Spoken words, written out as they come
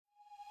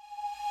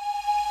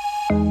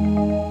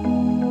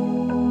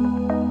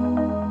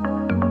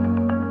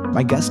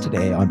My guest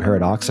today on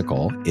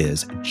Paradoxical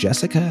is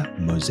Jessica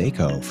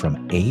Mozeico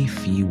from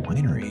Fille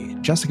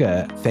Winery.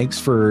 Jessica, thanks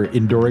for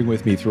enduring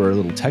with me through our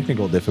little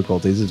technical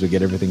difficulties as we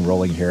get everything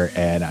rolling here,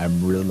 and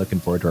I'm really looking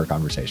forward to our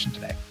conversation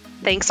today.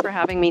 Thanks for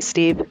having me,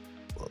 Steve.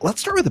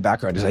 Let's start with the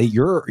background.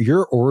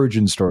 Your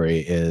origin story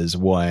is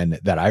one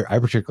that I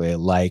particularly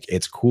like.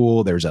 It's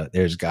cool.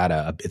 It's got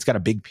a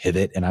big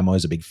pivot, and I'm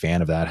always a big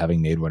fan of that,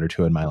 having made one or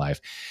two in my life.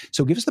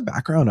 So give us the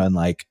background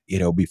on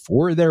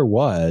before there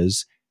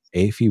was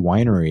Fille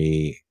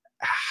Winery,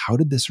 how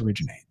did this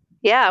originate?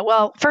 Yeah,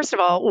 well, first of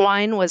all,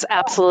 wine was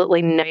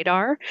absolutely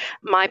radar.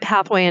 My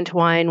pathway into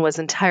wine was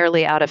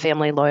entirely out of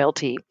family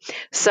loyalty.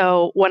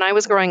 So when I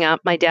was growing up,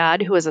 my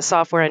dad, who was a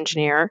software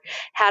engineer,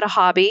 had a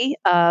hobby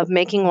of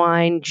making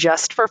wine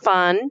just for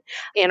fun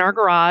in our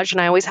garage, and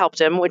I always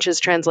helped him, which is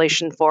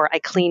translation for I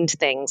cleaned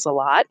things a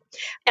lot.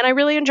 And I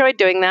really enjoyed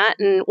doing that.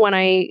 And when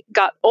I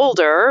got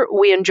older,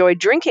 we enjoyed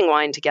drinking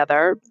wine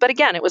together. But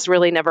again, it was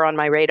really never on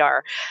my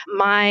radar.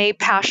 My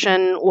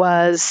passion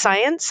was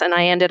science, and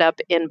I ended up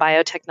in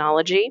biotechnology.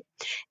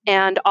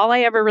 And all I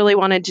ever really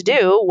wanted to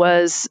do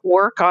was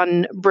work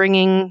on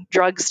bringing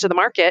drugs to the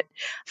market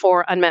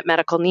for unmet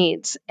medical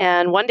needs.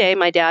 And one day,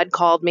 my dad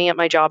called me at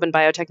my job in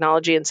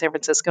biotechnology in San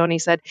Francisco, and he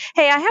said,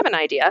 "Hey, I have an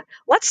idea.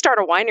 Let's start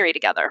a winery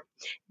together."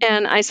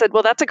 And I said,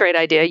 "Well, that's a great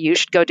idea. You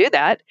should go do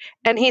that."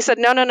 And he said,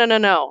 "No, no, no, no,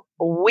 no.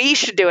 We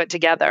should do it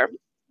together."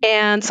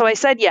 And so I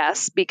said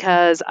yes,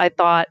 because I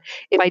thought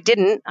if I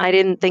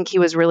didn't think he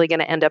was really going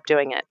to end up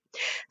doing it.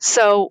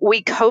 So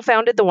we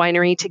co-founded the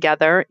winery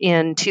together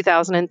in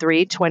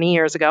 2003, 20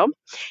 years ago.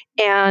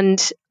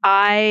 And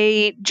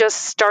I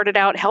just started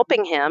out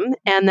helping him.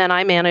 And then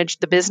I managed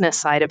the business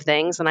side of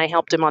things, and I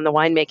helped him on the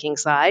winemaking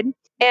side.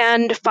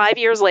 And 5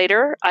 years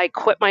later, I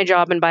quit my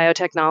job in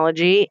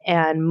biotechnology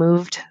and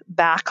moved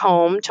back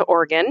home to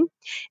Oregon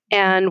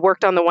and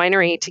worked on the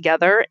winery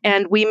together.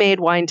 And we made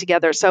wine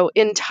together. So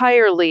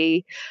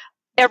entirely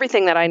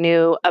everything that I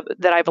knew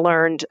that I've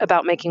learned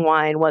about making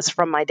wine was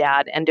from my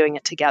dad and doing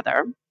it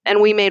together. And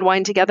we made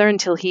wine together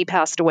until he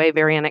passed away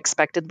very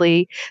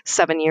unexpectedly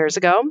 7 years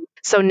ago.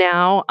 So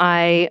now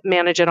I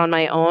manage it on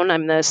my own.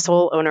 I'm the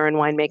sole owner and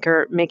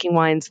winemaker, making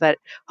wines that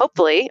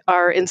hopefully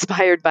are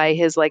inspired by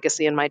his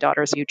legacy and my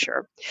daughter's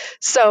future.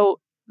 So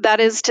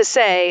that is to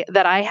say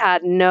that I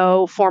had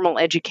no formal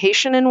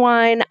education in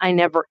wine. I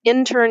never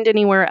interned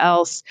anywhere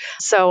else.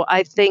 So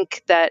I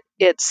think that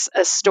it's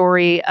a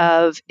story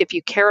of if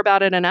you care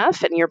about it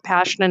enough and you're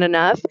passionate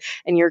enough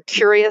and you're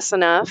curious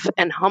enough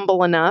and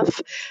humble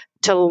enough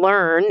to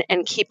learn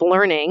and keep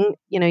learning,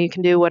 you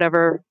can do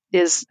whatever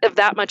is of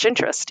that much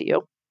interest to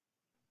you.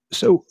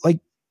 So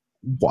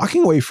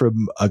walking away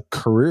from a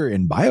career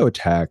in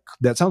biotech,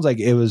 that sounds like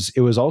it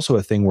was also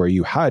a thing where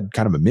you had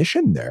kind of a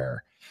mission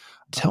there.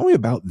 Tell me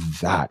about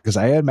that, because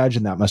I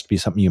imagine that must be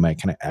something you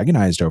might kind of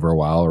agonized over a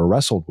while or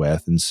wrestled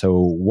with. And so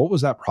what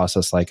was that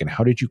process like, and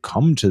how did you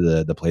come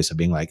to the place of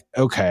being like,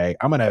 okay,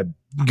 I'm going to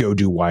go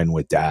do wine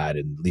with dad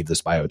and leave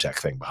this biotech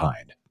thing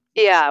behind?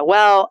 Yeah,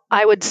 well,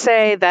 I would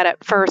say that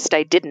at first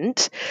I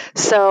didn't.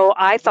 So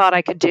I thought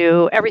I could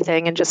do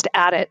everything and just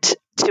add it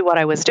to what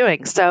I was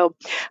doing. So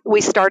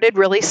we started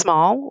really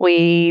small.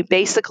 We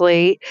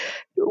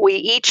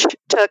each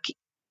took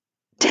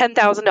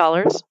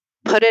 $10,000,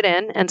 put it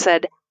in, and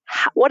said,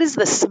 what is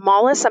the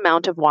smallest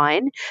amount of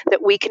wine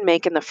that we can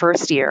make in the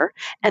first year?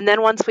 And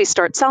then once we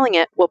start selling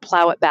it, we'll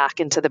plow it back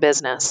into the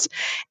business.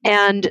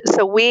 And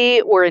so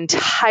we were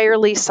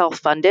entirely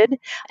self-funded,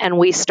 and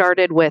we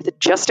started with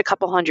just a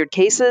couple hundred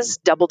cases,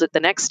 doubled it the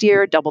next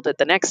year, doubled it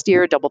the next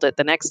year, doubled it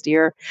the next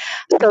year.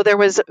 So there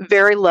was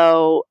very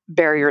low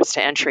barriers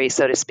to entry,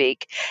 so to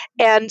speak.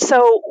 And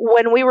so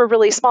when we were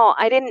really small,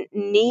 I didn't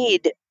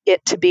need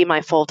it to be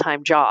my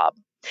full-time job.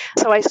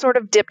 So I sort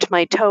of dipped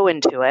my toe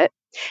into it.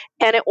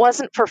 And it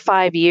wasn't for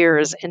 5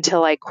 years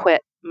until I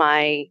quit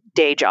my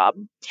day job.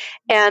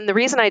 And the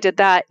reason I did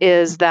that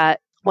is that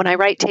when I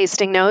write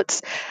tasting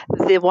notes,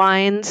 the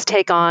wines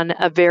take on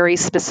a very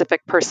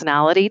specific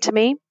personality to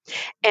me.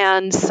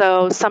 And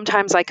so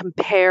sometimes I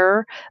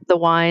compare the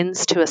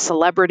wines to a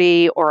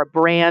celebrity or a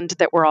brand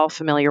that we're all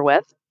familiar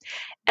with.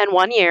 And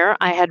one year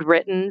I had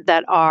written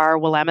that our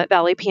Willamette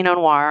Valley Pinot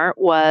Noir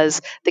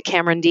was the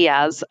Cameron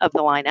Diaz of the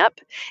lineup,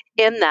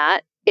 in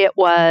that it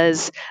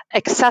was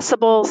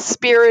accessible,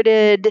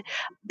 spirited,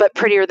 but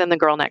prettier than the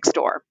girl next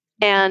door.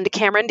 And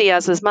Cameron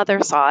Diaz's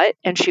mother saw it,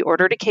 and she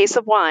ordered a case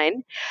of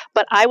wine.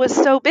 But I was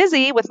so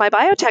busy with my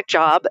biotech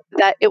job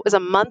that it was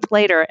a month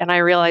later, and I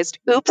realized,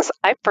 oops,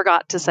 I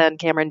forgot to send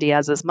Cameron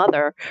Diaz's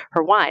mother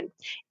her wine.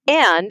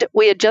 And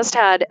we had just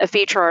had a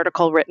feature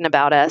article written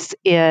about us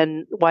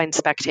in Wine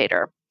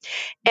Spectator.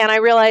 And I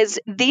realized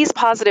these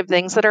positive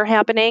things that are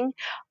happening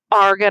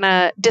are going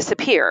to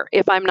disappear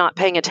if I'm not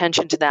paying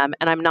attention to them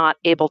and I'm not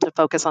able to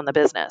focus on the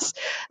business.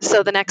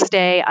 So the next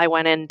day I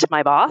went into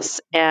my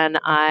boss and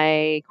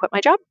I quit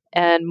my job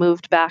and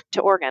moved back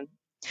to Oregon.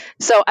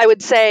 So I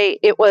would say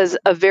it was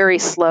a very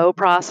slow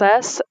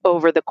process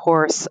over the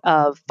course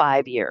of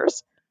 5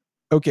 years.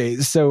 Okay,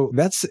 so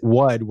that's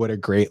what a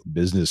great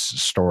business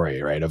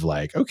story, right? Of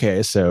like,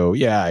 okay, so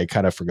yeah, I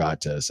kind of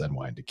forgot to send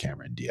wine to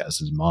Cameron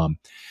Diaz's mom.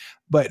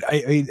 But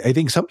I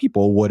think some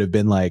people would have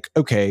been like,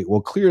 okay, well,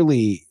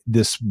 clearly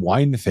this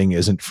wine thing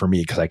isn't for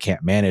me because I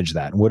can't manage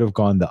that, and would have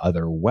gone the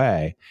other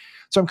way.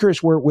 So I'm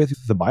curious, where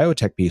with the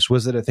biotech piece,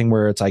 was it a thing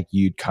where it's like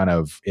it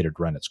had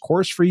run its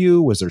course for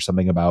you? Was there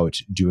something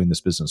about doing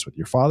this business with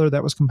your father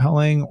that was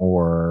compelling?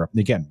 Or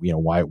again,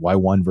 why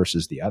one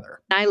versus the other?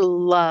 I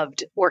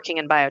loved working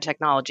in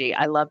biotechnology.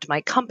 I loved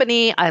my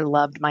company. I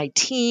loved my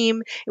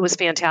team. It was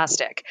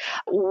fantastic.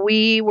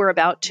 We were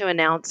about to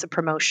announce a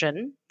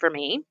promotion for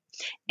me,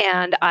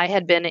 and I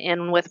had been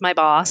in with my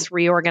boss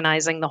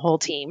reorganizing the whole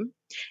team.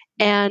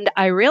 And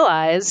I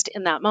realized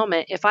in that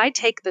moment, if I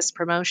take this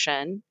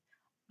promotion,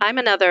 I'm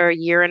another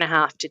year and a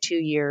half to 2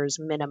 years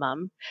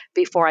minimum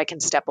before I can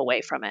step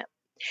away from it.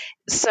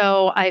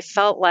 So I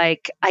felt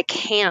like I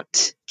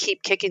can't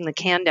keep kicking the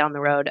can down the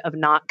road of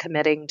not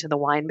committing to the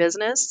wine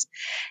business.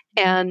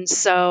 And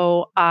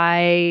so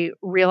I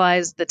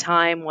realized the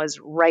time was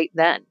right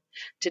then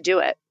to do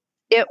it.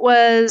 It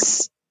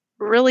was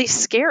really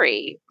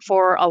scary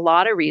for a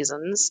lot of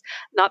reasons,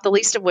 not the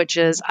least of which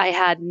is I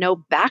had no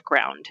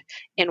background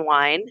in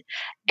wine,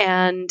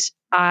 and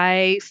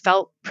I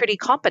felt pretty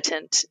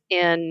competent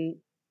in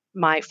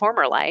my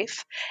former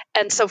life.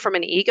 And so, from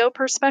an ego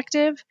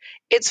perspective,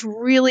 it's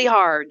really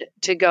hard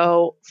to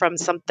go from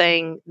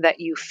something that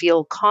you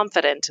feel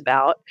confident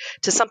about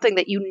to something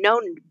that you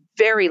know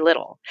very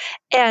little.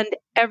 And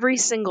every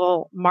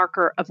single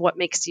marker of what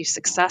makes you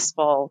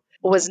successful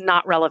was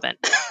not relevant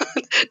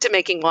to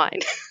making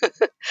wine.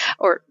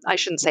 Or I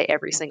shouldn't say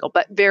every single,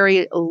 but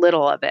very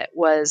little of it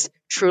was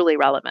truly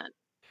relevant.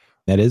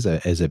 That is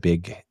a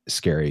big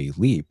scary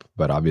leap,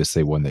 but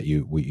obviously one that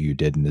you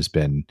did and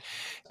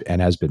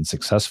has been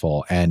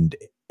successful. And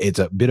it's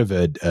a bit of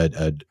a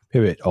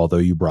pivot, although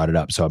you brought it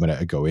up. So I'm going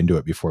to go into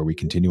it before we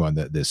continue on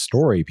this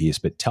story piece.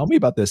 But tell me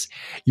about this.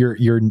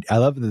 I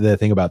love the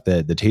thing about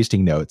the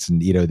tasting notes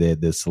and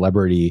the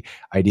celebrity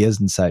ideas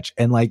and such.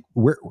 And like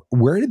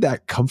where did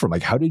that come from?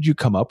 Like how did you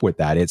come up with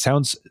that? It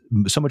sounds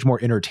so much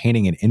more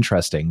entertaining and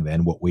interesting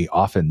than what we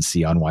often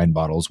see on wine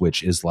bottles,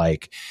 which is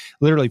like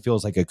literally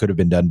feels like it could have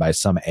been done by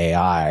some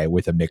AI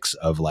with a mix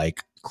of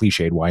like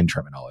cliched wine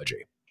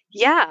terminology.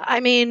 Yeah,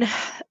 I mean,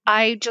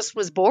 I just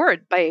was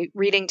bored by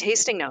reading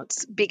tasting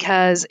notes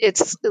because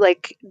it's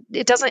like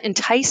it doesn't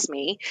entice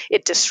me.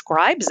 It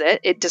describes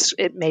it.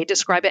 It may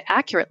describe it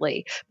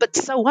accurately, but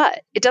so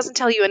what? It doesn't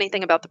tell you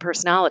anything about the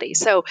personality.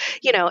 So,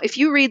 if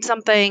you read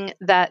something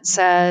that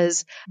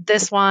says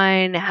this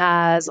wine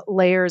has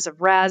layers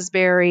of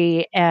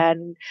raspberry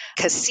and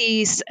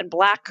cassis and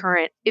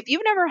blackcurrant, if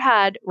you've never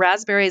had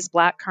raspberries,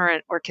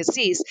 blackcurrant, or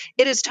cassis,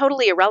 it is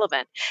totally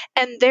irrelevant.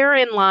 And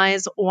therein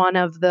lies one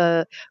of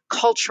the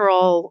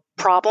cultural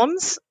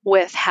problems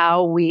with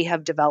how we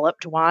have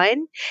developed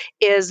wine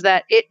is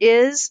that it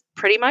is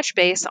pretty much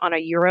based on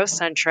a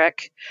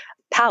Eurocentric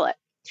palate.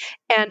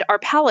 And our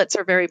palates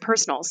are very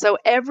personal. So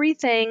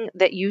everything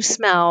that you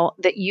smell,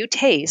 that you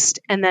taste,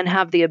 and then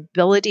have the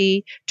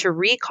ability to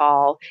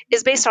recall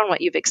is based on what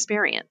you've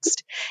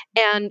experienced.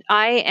 And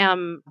I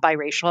am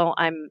biracial.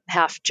 I'm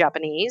half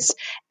Japanese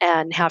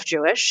and half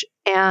Jewish.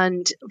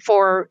 And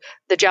for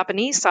the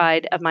Japanese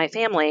side of my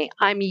family,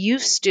 I'm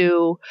used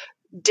to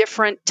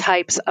different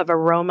types of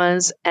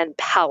aromas and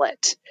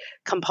palate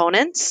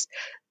components.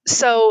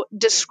 So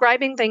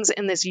describing things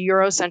in this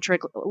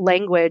Eurocentric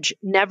language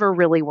never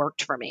really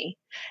worked for me.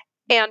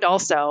 And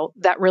also,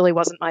 that really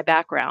wasn't my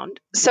background.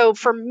 So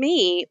for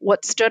me,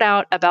 what stood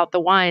out about the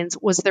wines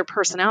was their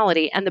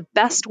personality. And the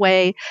best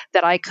way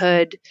that I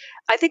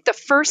think the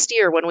first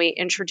year when we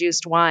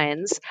introduced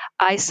wines,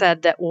 I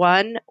said that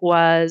one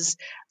was,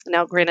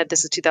 now granted,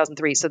 this is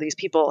 2003, so these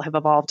people have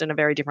evolved in a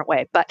very different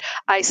way. But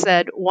I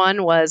said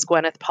one was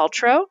Gwyneth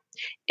Paltrow.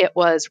 It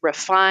was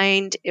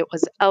refined. It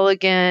was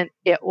elegant.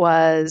 It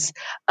was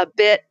a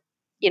bit,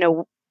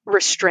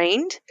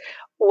 restrained.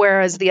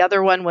 Whereas the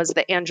other one was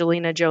the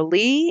Angelina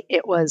Jolie.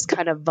 It was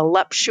kind of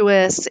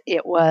voluptuous.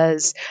 It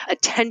was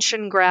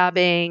attention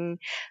grabbing.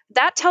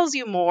 That tells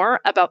you more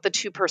about the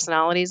two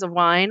personalities of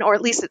wine, or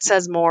at least it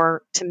says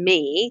more to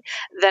me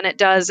than it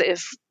does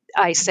if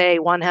I say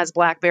one has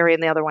blackberry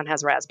and the other one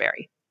has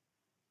raspberry.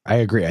 I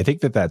agree. I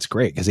think that that's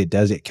great because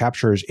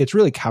it's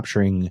really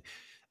capturing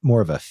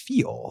more of a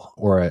feel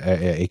or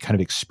a kind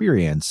of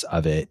experience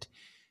of it.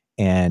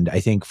 And I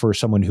think for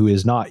someone who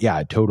is not,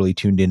 totally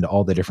tuned into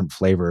all the different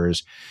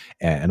flavors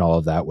and all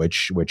of that,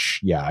 which,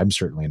 I'm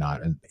certainly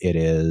not. And it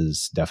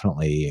is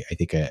definitely, I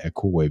think, a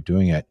cool way of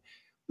doing it.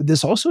 But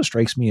this also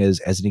strikes me as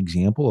an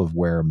example of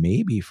where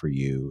maybe for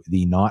you,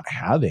 the not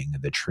having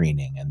the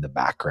training and the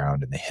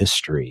background and the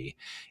history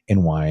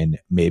in wine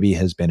maybe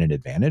has been an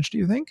advantage, do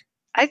you think?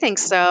 I think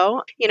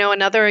so.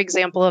 Another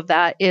example of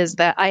that is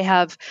that I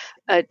have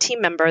a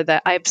team member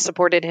that I've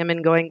supported him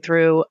in going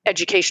through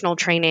educational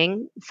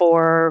training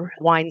for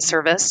wine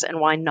service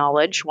and wine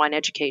knowledge, wine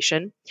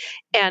education.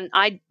 And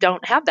I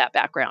don't have that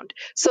background.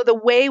 So the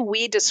way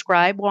we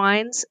describe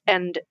wines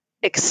and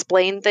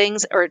explain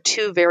things are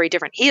two very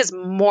different. He is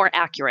more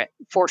accurate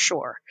for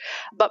sure.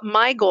 But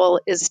my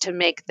goal is to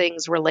make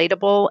things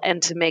relatable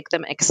and to make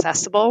them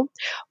accessible.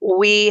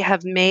 We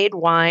have made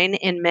wine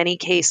in many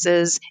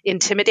cases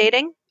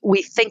intimidating.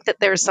 We think that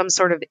there's some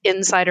sort of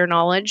insider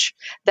knowledge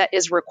that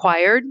is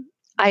required.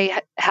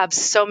 I have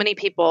so many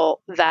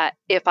people that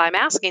if I'm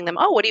asking them,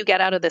 oh, what do you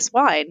get out of this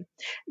wine?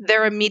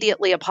 They're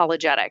immediately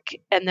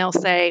apologetic. And they'll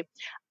say,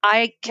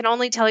 I can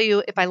only tell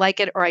you if I like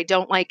it or I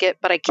don't like it,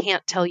 but I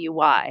can't tell you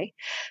why.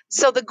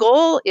 So the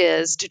goal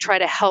is to try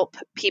to help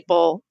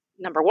people,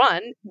 number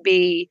one,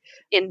 be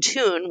in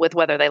tune with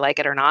whether they like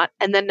it or not.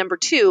 And then number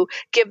two,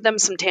 give them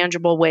some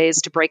tangible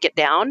ways to break it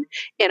down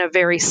in a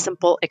very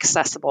simple,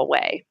 accessible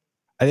way.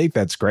 I think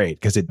that's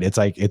great because it's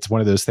like, it's one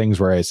of those things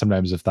where I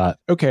sometimes have thought,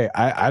 okay,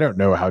 I don't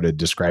know how to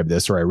describe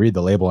this, or I read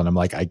the label and I'm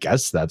like, I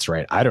guess that's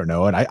right. I don't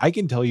know. And I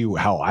can tell you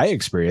how I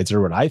experience it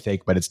or what I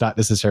think, but it's not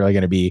necessarily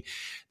going to be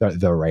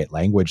the right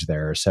language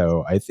there.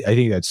 So I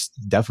think that's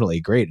definitely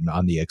great. And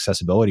on the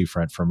accessibility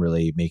front, from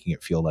really making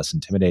it feel less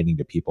intimidating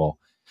to people,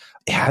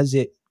 has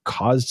it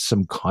caused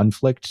some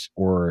conflict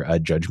or a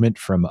judgment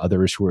from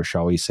others who are,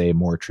 shall we say,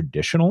 more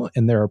traditional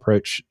in their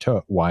approach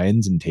to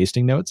wines and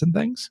tasting notes and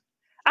things?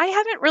 I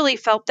haven't really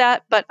felt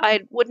that, but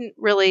I wouldn't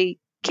really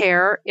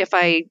care if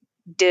I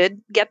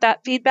did get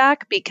that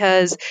feedback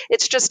because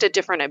it's just a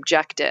different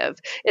objective.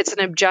 It's an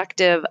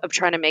objective of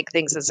trying to make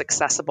things as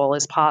accessible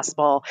as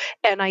possible.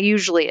 And I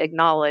usually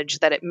acknowledge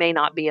that it may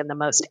not be in the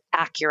most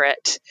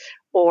accurate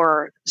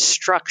or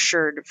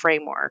structured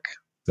framework.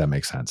 That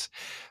makes sense.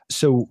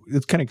 So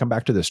let's kind of come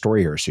back to the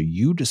story here. So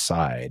you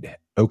decide,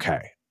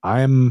 okay,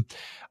 I'm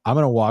going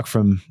to walk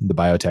from the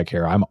biotech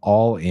here. I'm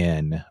all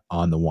in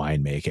on the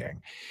winemaking.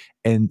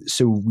 And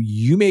so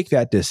you make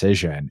that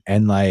decision.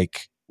 And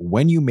like,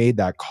 when you made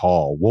that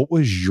call, what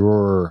was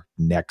your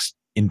next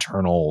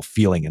internal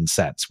feeling and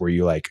sense? Were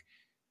you like,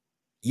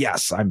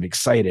 yes, I'm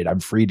excited,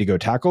 I'm free to go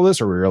tackle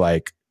this? Or were you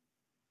like,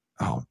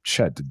 oh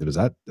shit, was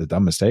that a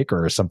dumb mistake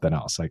or something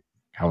else? Like,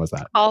 how was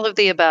that? All of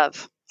the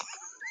above.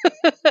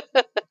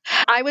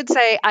 I would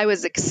say I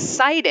was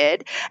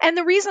excited. And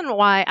the reason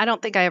why, I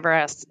don't think I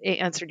ever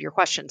answered your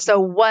question.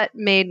 So what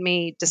made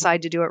me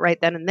decide to do it right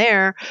then and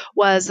there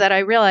was that I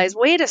realized,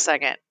 wait a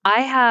second,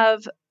 I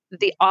have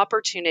the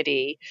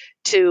opportunity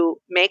to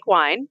make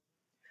wine,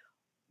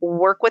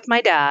 work with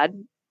my dad,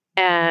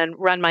 and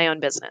run my own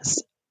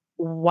business.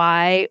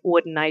 Why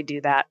wouldn't I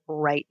do that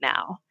right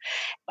now?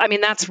 I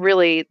mean, that's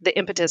really the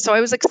impetus. So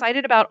I was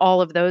excited about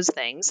all of those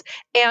things.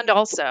 And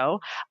also,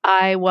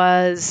 I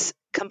was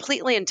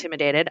completely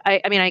intimidated. I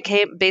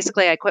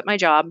quit my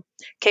job,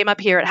 came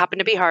up here. It happened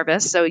to be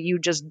harvest. So you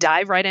just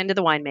dive right into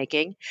the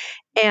winemaking.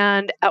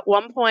 And at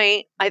one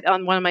point,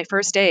 on one of my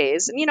first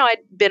days, and I'd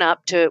been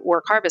up to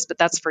work harvest, but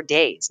that's for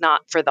days,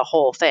 not for the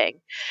whole thing.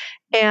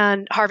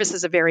 And harvest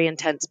is a very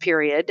intense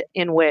period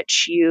in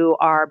which you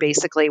are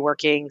basically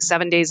working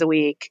 7 days a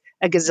week,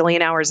 a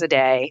gazillion hours a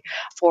day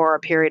for a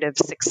period of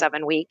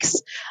 6-7 weeks,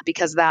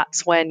 because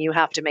that's when you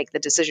have to make the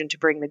decision to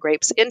bring the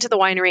grapes into the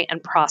winery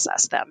and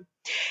process them.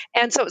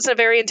 And so it's a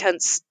very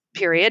intense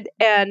period.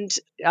 And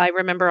I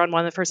remember on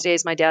one of the first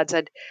days, my dad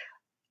said,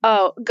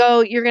 oh,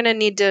 you're going to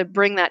need to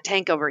bring that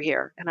tank over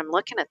here. And I'm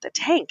looking at the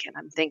tank and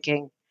I'm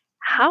thinking,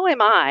 how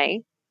am I,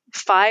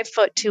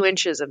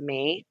 5'2" of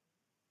me,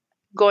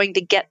 going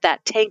to get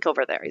that tank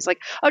over there? He's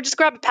like, oh, just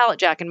grab a pallet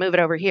jack and move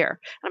it over here.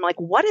 And I'm like,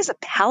 what is a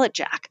pallet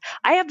jack?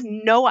 I have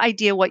no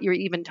idea what you're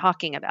even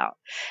talking about.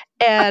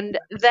 And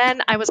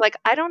then I was like,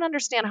 I don't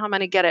understand how I'm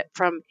going to get it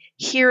from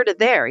here to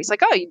there. He's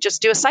like, oh, you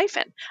just do a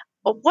siphon.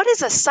 Well, what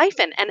is a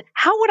siphon and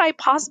how would I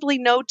possibly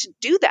know to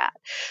do that?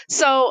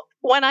 So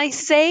when I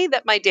say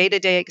that my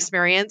day-to-day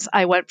experience,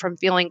 I went from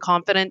feeling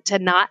confident to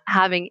not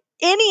having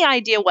any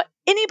idea what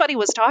anybody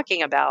was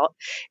talking about,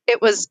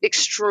 it was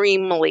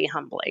extremely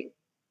humbling.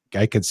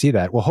 I could see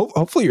that. Well,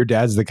 hopefully your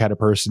dad's the kind of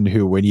person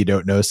who, when you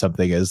don't know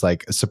something, is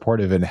like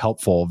supportive and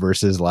helpful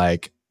versus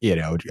like,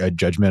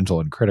 judgmental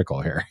and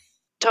critical here.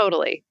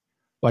 Totally.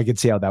 Well, I could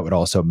see how that would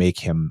also make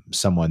him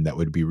someone that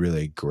would be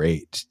really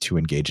great to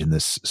engage in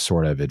this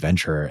sort of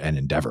adventure and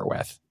endeavor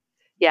with.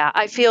 Yeah,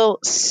 I feel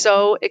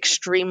so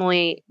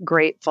extremely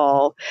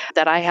grateful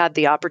that I had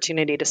the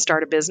opportunity to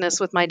start a business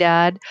with my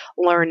dad,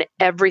 learn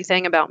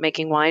everything about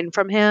making wine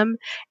from him,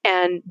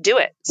 and do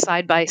it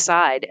side by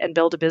side and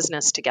build a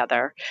business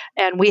together.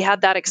 And we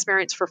had that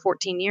experience for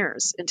 14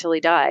 years until he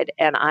died.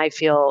 And I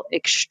feel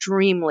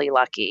extremely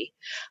lucky.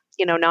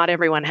 Not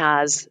everyone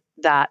has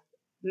that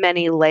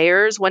many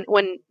layers.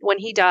 When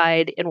he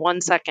died, in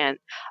 1 second,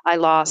 I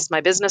lost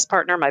my business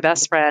partner, my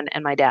best friend,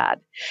 and my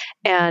dad.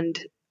 And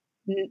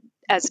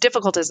as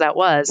difficult as that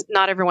was,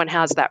 not everyone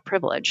has that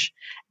privilege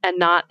and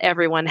not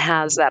everyone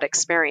has that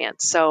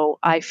experience. So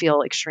I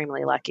feel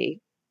extremely lucky.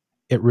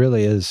 It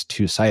really is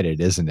two-sided,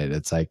 isn't it?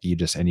 It's like you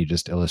just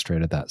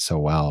illustrated that so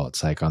well.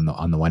 It's like on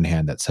the one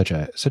hand, that's such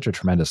a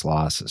tremendous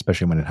loss,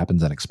 especially when it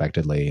happens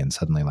unexpectedly and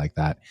suddenly like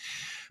that.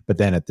 But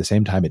then at the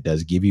same time, it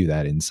does give you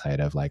that insight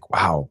of like,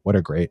 wow, what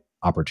a great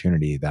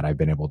opportunity that I've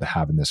been able to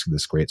have in this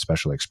great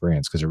special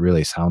experience. Because it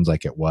really sounds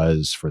like it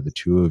was for the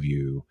two of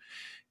you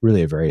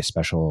really a very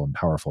special and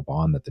powerful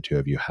bond that the two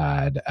of you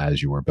had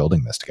as you were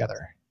building this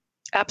together.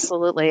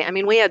 Absolutely. I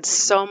mean, we had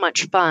so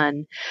much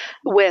fun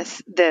with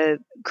the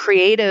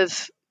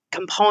creative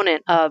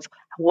component of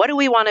what do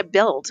we want to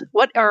build?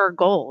 What are our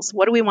goals?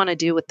 What do we want to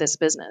do with this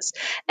business?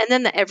 And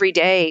then the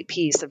everyday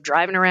piece of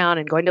driving around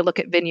and going to look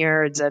at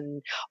vineyards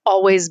and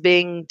always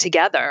being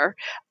together.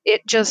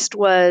 It just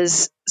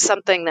was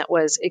something that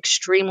was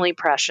extremely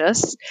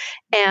precious.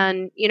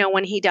 And,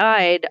 when he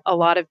died, a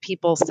lot of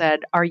people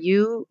said, "Are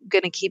you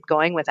going to keep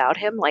going without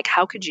him? Like,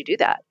 how could you do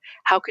that?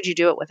 How could you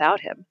do it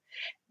without him?"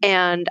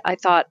 And I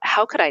thought,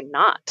 how could I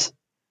not?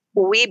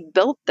 We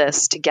built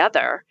this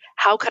together.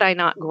 How could I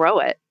not grow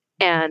it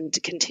and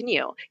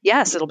continue?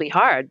 Yes, it'll be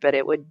hard, but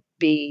it would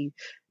be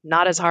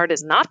not as hard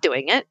as not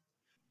doing it.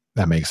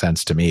 That makes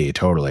sense to me.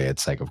 Totally.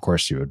 It's like, of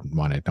course you would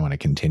want to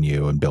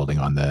continue and building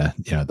on the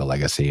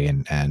legacy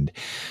and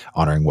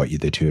honoring what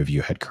the two of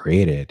you had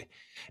created.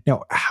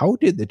 Now, how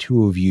did the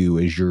two of you,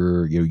 as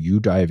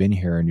you dive in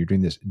here and you're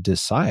doing this,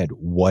 decide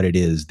what it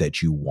is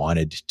that you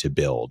wanted to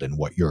build and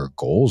what your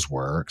goals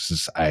were?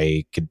 Because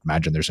I could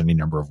imagine there's any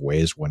number of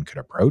ways one could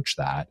approach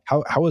that.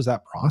 How was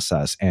that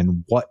process,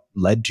 and what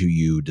led to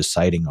you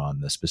deciding on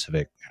the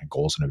specific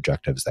goals and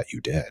objectives that you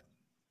did?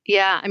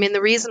 Yeah, I mean,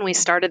 the reason we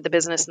started the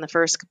business in the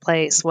first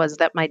place was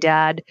that my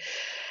dad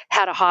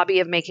had a hobby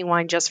of making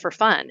wine just for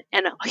fun.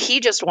 And he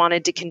just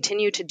wanted to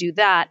continue to do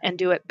that and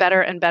do it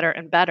better and better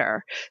and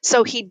better.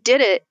 So he did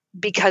it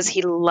because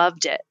he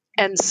loved it.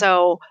 And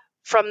so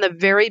from the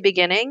very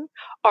beginning,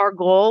 our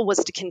goal was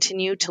to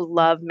continue to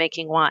love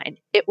making wine.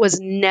 It was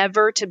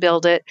never to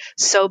build it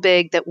so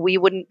big that we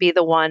wouldn't be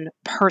the one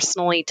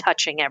personally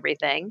touching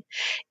everything.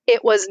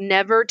 It was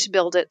never to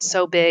build it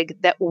so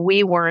big that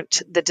we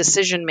weren't the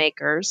decision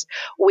makers.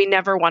 We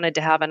never wanted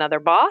to have another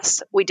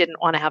boss. We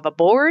didn't want to have a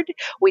board.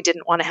 We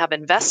didn't want to have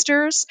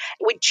investors.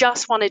 We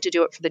just wanted to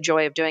do it for the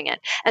joy of doing it.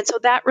 And so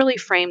that really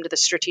framed the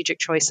strategic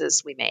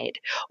choices we made.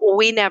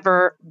 We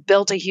never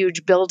built a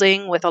huge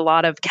building with a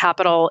lot of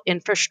capital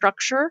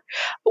infrastructure.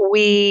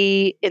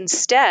 We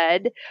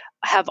instead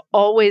have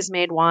always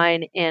made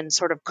wine in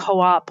sort of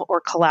co-op or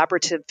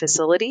collaborative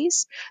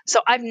facilities. So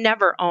I've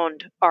never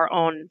owned our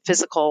own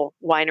physical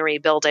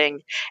winery building,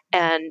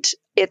 and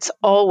it's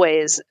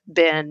always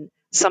been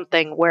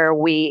something where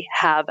we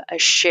have a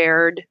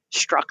shared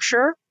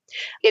structure.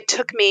 It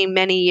took me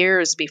many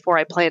years before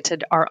I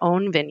planted our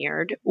own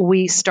vineyard.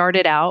 We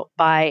started out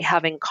by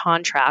having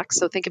contracts.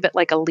 So think of it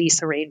like a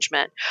lease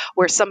arrangement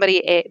where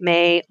somebody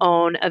may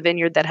own a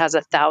vineyard that has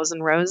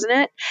 1,000 rows in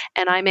it,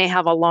 and I may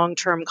have a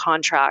long-term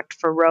contract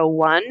for row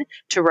 1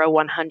 to row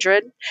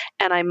 100,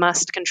 and I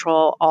must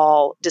control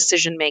all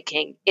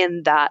decision-making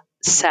in that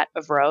set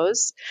of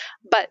rows.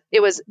 But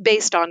it was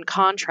based on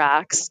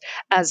contracts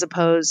as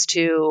opposed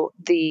to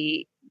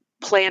the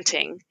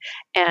planting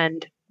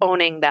and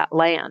owning that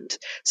land.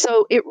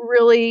 So it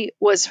really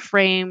was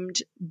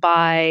framed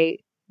by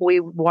we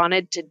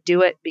wanted to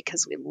do it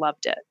because we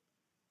loved it.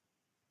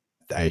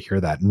 I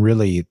hear that, and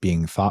really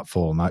being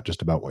thoughtful, not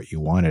just about what you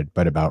wanted,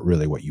 but about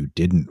really what you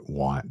didn't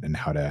want and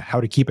how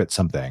to keep it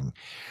something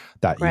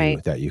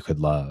that you could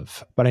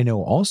love. But I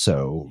know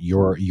also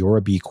you're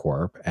a B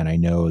Corp, and I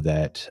know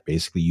that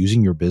basically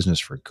using your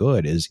business for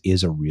good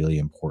is a really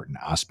important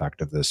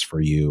aspect of this for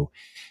you.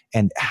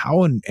 And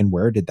how and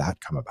where did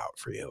that come about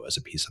for you as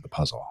a piece of the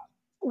puzzle?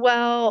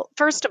 Well,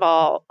 first of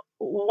all,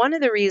 one of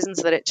the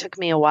reasons that it took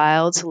me a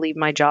while to leave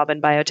my job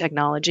in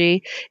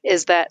biotechnology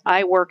is that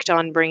I worked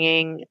on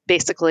bringing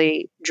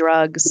basically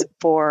drugs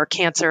for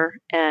cancer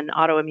and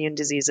autoimmune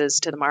diseases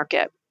to the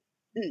market.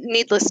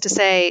 Needless to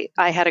say,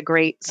 I had a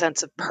great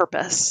sense of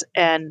purpose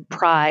and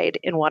pride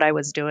in what I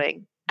was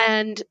doing.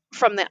 And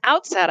from the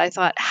outset, I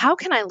thought, how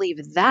can I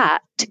leave that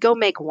to go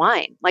make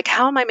wine? Like,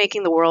 how am I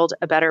making the world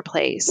a better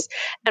place?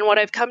 And what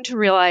I've come to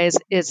realize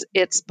is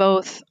it's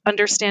both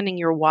understanding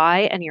your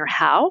why and your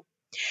how.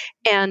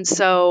 And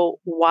so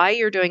why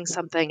you're doing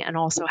something and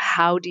also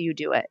how do you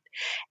do it?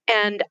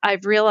 And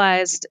I've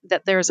realized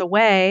that there's a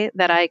way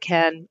that I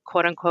can,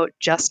 quote unquote,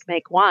 just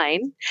make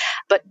wine,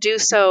 but do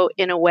so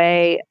in a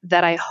way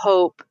that I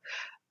hope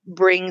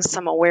brings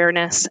some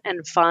awareness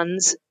and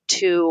funds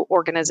to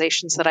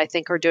organizations that I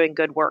think are doing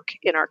good work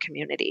in our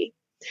community.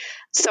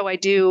 So I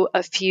do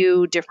a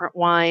few different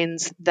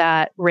wines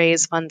that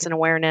raise funds and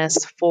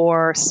awareness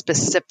for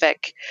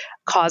specific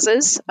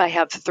causes. I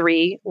have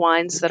 3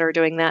 wines that are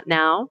doing that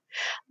now.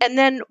 And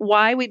then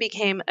why we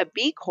became a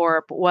B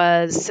Corp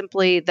was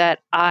simply that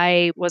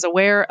I was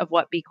aware of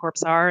what B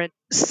Corps are.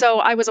 So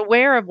I was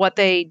aware of what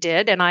they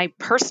did, and I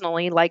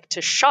personally like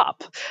to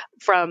shop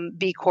from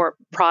B Corp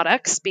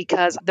products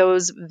because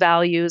those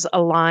values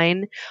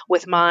align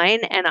with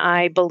mine, and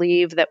I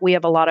believe that we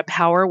have a lot of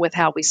power with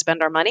how we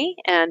spend our money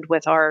and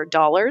with our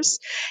dollars.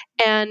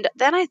 And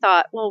then I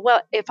thought,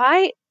 well, if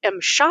I am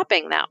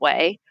shopping that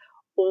way,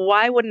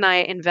 why wouldn't I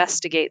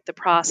investigate the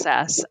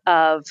process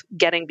of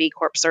getting B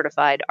Corp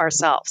certified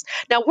ourselves?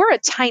 Now, we're a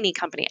tiny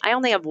company. I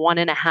only have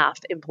 1.5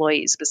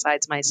 employees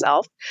besides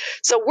myself.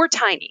 So we're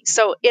tiny.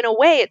 So in a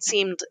way, it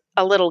seemed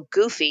a little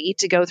goofy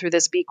to go through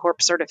this B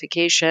Corp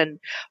certification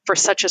for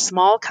such a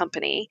small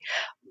company.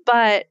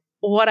 But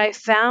what I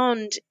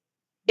found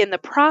in the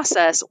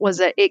process was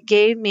that it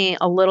gave me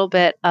a little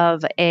bit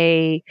of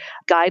a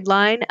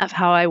guideline of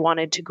how I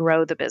wanted to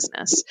grow the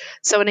business.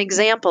 So an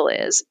example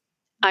is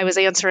I was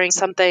answering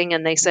something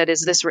and they said,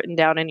 "Is this written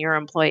down in your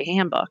employee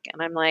handbook?"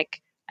 And I'm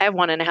like, I have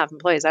 1.5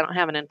 employees. I don't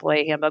have an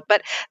employee handbook,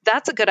 but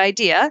that's a good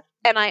idea.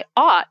 And I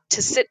ought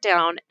to sit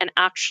down and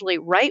actually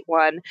write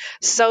one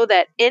so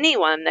that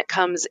anyone that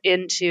comes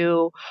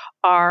into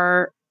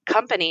our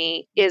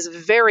company is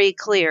very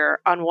clear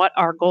on what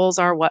our goals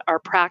are, what our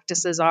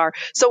practices are.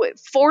 So it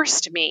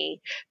forced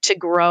me to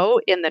grow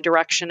in the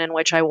direction in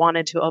which I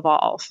wanted to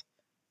evolve.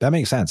 That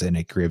makes sense. And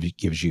it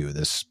gives you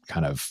this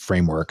kind of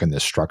framework and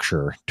this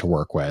structure to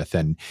work with.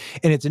 And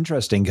it's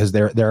interesting because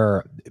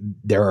there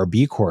are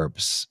B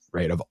Corps,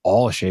 right, of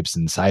all shapes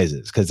and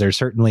sizes, because there's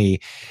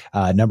certainly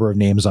a number of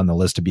names on the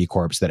list of B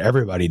Corps that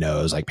everybody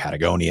knows, like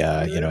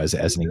Patagonia,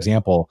 as an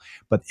example.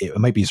 But it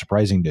might be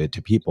surprising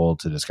to people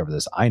to discover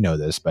this. I know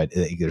this, but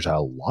there's a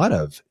lot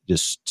of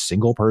just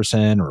single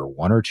person or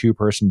 1 or 2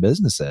 person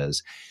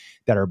businesses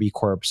that are B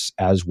Corps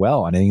as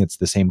well. And I think it's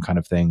the same kind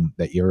of thing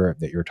that you're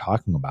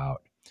talking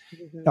about.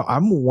 Mm-hmm. Now,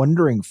 I'm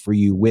wondering for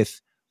you, with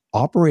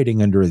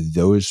operating under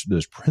those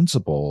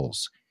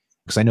principles,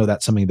 because I know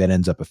that's something that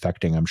ends up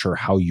affecting, I'm sure,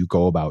 how you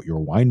go about your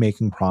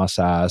winemaking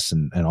process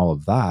and all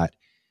of that.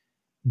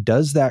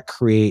 Does that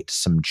create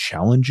some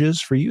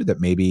challenges for you that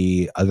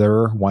maybe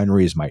other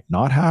wineries might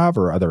not have,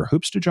 or other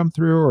hoops to jump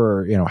through?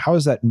 Or, how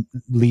does that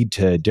lead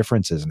to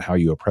differences in how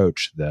you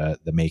approach the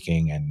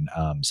making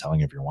and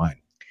selling of your wine?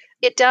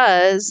 It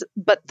does,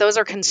 but those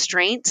are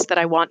constraints that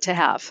I want to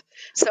have.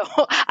 So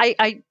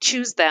I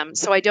choose them.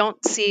 So I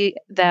don't see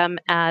them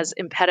as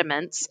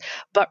impediments,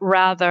 but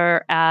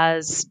rather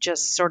as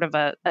just sort of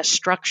a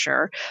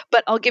structure.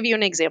 But I'll give you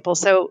an example.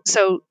 So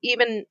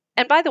even,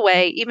 and by the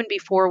way, even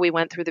before we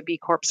went through the B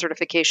Corp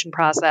certification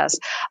process,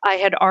 I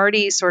had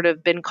already sort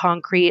of been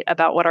concrete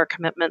about what our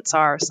commitments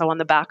are. So on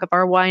the back of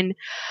our wine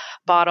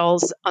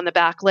bottles, on the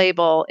back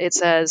label, it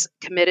says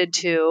committed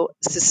to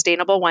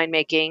sustainable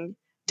winemaking,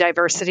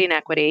 diversity and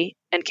equity,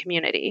 and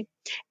community.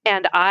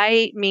 And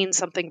I mean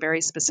something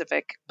very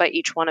specific by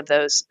each one of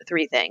those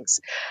 3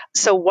 things.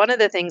 So one of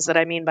the things that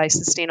I mean by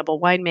sustainable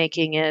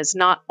winemaking is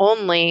not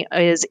only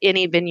is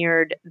any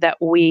vineyard that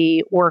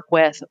we work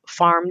with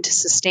farmed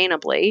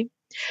sustainably,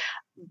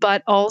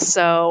 but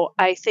also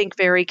I think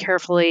very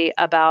carefully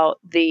about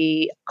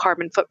the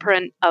carbon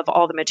footprint of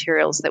all the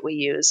materials that we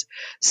use.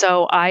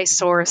 So I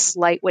source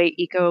lightweight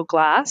eco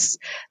glass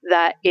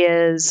that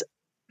is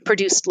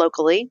produced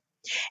locally.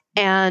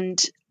 And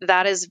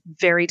that is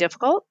very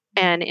difficult.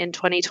 And in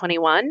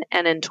 2021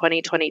 and in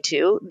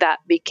 2022, that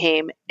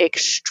became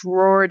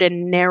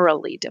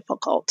extraordinarily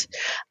difficult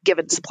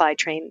given supply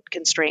chain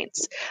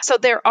constraints. So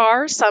there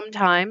are some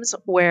times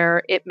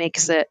where it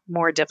makes it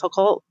more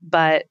difficult,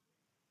 but,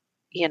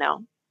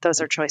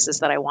 those are choices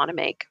that I want to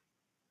make.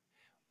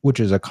 Which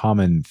is a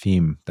common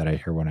theme that I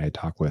hear when I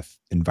talk with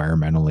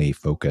environmentally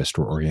focused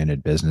or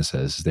oriented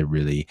businesses.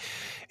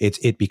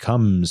 It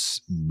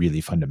becomes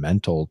really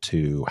fundamental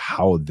to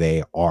how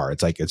they are.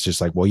 It's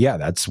just like, well, yeah,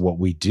 that's what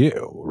we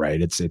do,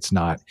 right? It's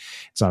not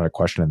a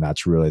question, and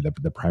that's really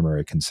the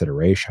primary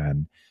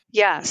consideration.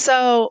 Yeah.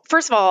 So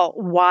first of all,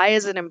 why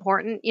is it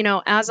important?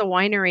 As a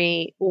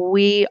winery,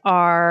 we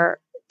are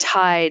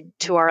tied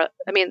to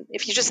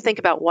if you just think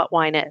about what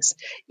wine is,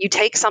 you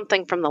take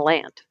something from the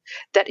land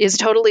that is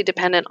totally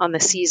dependent on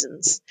the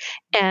seasons,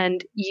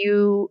 and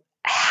you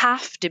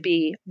have to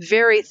be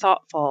very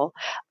thoughtful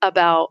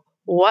about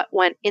what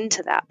went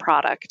into that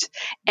product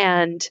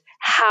and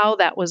how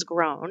that was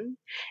grown.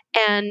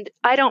 And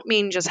I don't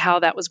mean just how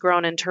that was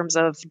grown in terms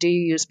of do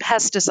you use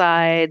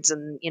pesticides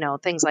and,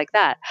 things like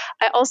that.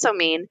 I also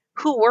mean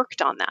who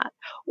worked on that,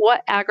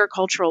 what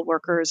agricultural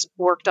workers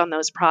worked on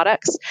those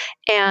products,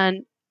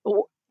 and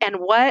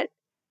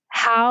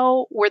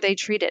how were they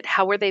treated?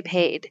 How were they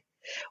paid?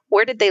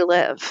 Where did they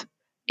live?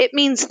 It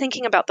means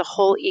thinking about the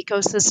whole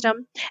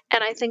ecosystem.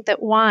 And I think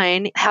that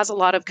wine has a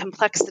lot of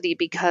complexity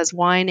because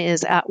wine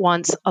is at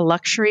once a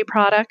luxury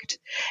product,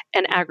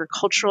 an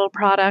agricultural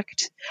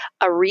product,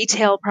 a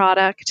retail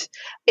product.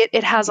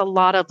 It has a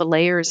lot of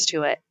layers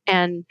to it.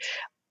 And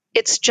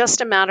it's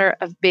just a matter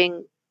of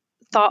being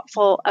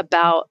thoughtful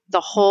about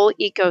the whole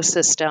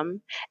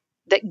ecosystem,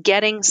 that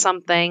getting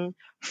something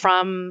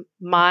from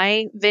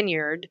my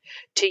vineyard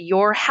to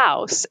your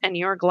house and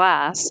your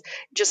glass,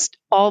 just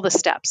all the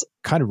steps.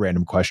 Kind of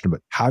random question, but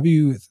have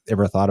you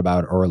ever thought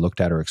about or looked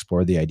at or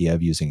explored the idea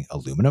of using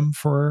aluminum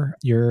for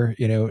your,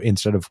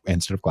 instead of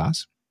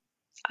glass?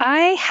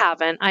 I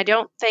haven't. I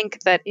don't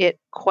think that it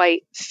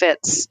quite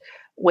fits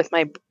with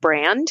my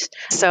brand.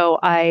 So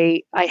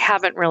I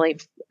haven't really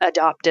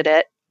adopted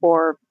it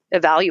or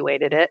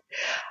evaluated it.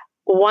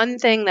 One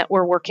thing that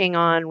we're working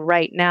on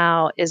right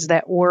now is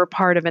that we're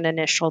part of an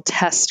initial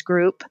test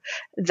group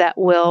that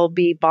will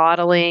be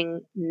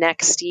bottling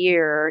next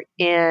year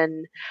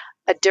in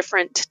a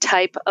different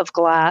type of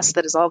glass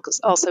that is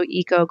also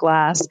eco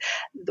glass,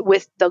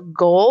 with the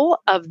goal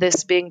of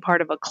this being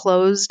part of a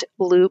closed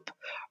loop,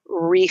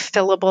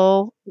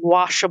 refillable,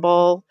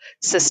 washable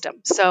system.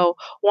 So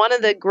one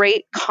of the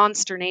great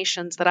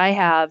consternations that I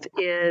have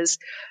is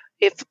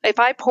if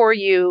I pour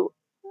you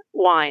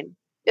wine,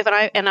 if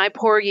I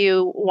pour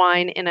you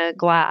wine in a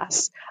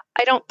glass,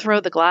 I don't throw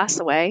the glass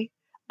away.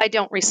 I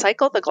don't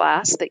recycle the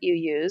glass that you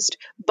used,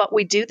 but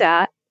we do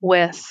that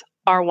with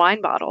our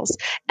wine bottles.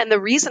 And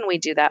the reason we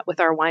do that with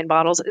our wine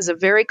bottles is a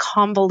very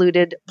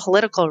convoluted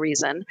political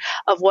reason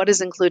of what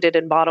is included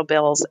in bottle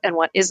bills and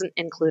what isn't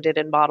included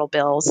in bottle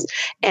bills.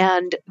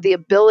 And the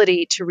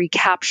ability to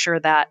recapture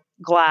that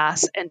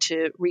glass and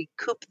to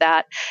recoup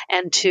that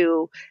and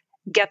to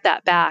get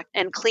that back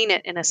and clean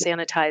it in a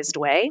sanitized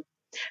way.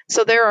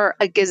 So there are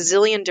a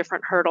gazillion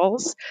different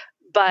hurdles,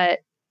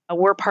 but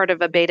we're part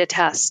of a beta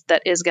test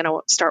that is going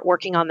to start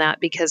working on that,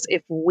 because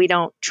if we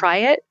don't try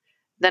it,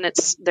 then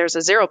there's a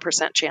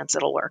 0% chance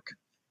it'll work.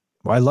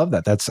 Well, I love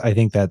that. I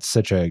think that's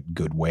such a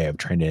good way of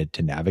trying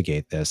to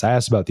navigate this. I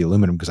asked about the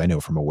aluminum because I know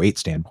from a weight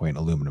standpoint,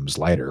 aluminum's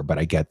lighter, but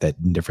I get that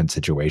in different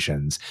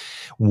situations,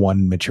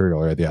 one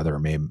material or the other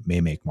may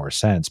make more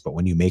sense. But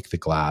when you make the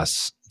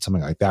glass,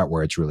 something like that,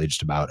 where it's really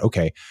just about,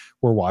 okay,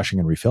 we're washing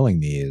and refilling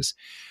these,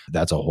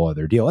 that's a whole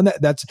other deal. And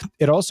that's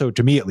it also,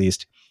 to me at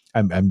least,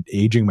 I'm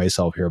aging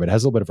myself here, but it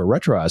has a little bit of a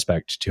retro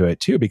aspect to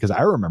it too, because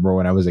I remember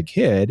when I was a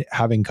kid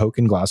having Coke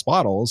in glass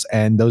bottles,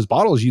 and those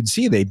bottles you'd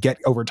see, they'd get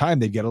over time,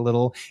 they'd get a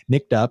little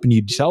nicked up, and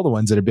you'd sell the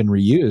ones that had been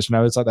reused. And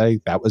I was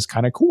like, that was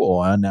kind of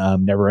cool, and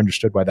never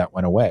understood why that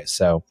went away.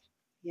 So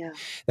yeah,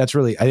 I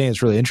think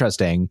it's really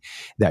interesting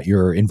that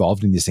you're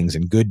involved in these things,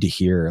 and good to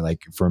hear,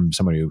 like, from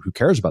somebody who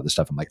cares about this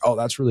stuff. I'm like, oh,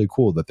 that's really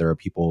cool that there are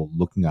people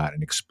looking at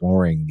and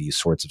exploring these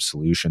sorts of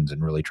solutions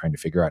and really trying to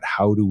figure out,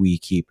 how do we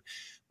keep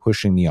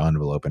pushing the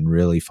envelope and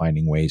really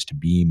finding ways to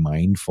be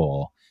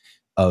mindful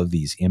of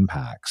these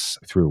impacts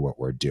through what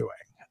we're doing.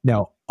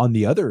 Now, on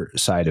the other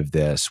side of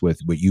this,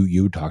 with what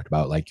you talked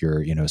about, like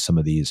some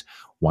of these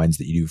wines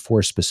that you do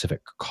for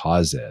specific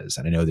causes,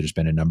 and I know there's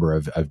been a number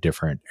of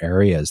different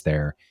areas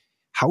there.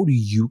 How do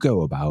you go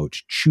about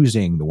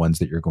choosing the ones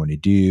that you're going to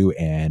do,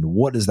 and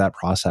what does that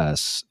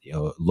process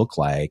look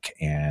like?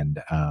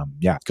 And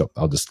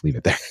I'll just leave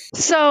it there.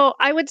 So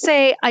I would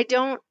say I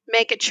don't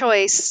make a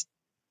choice,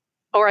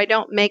 or I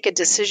don't make a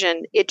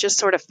decision. It just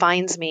sort of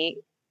finds me.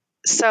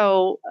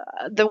 So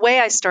the way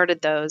I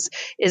started those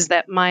is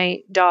that my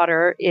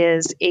daughter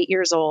is 8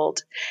 years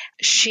old.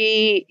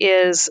 She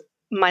is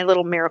my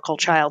little miracle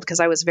child, because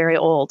I was very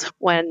old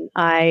when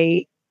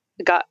I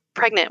got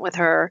pregnant with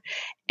her,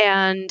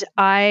 and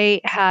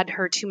I had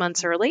her 2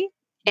 months early.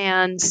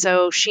 And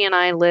so she and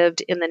I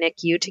lived in the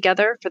NICU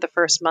together for the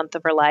first month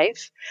of her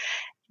life.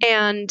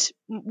 And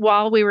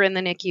while we were in the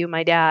NICU,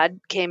 my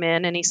dad came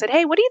in and he said,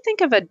 "Hey, what do you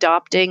think of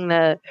adopting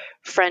the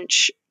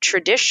French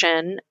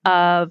tradition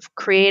of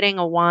creating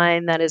a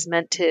wine that is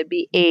meant to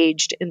be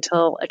aged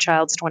until a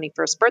child's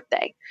 21st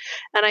birthday?"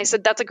 And I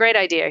said, "That's a great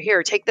idea.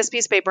 Here, take this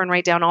piece of paper and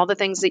write down all the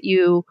things that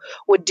you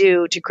would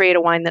do to create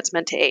a wine that's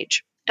meant to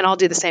age. And I'll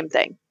do the same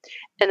thing."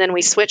 And then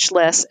we switched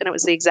lists, and it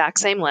was the exact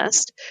same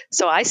list.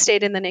 So I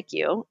stayed in the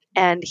NICU,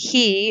 and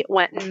he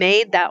went and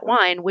made that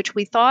wine, which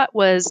we thought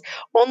was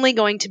only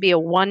going to be a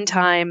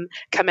one-time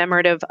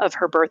commemorative of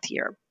her birth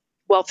year.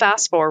 Well,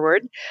 fast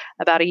forward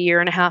about a year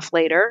and a half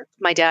later,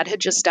 my dad had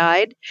just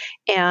died,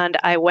 and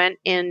I went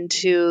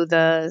into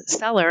the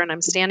cellar, and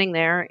I'm standing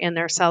there in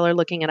their cellar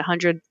looking at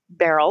 100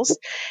 barrels,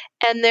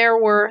 and there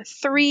were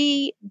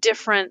 3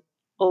 different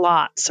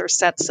lots or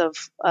sets of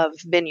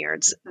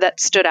vineyards that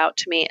stood out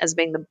to me as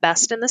being the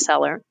best in the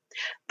cellar,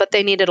 but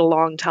they needed a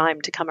long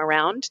time to come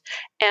around.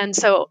 And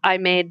so I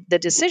made the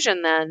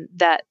decision then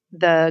that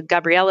the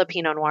Gabriella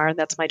Pinot Noir,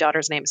 that's my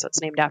daughter's name, so it's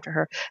named after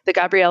her, the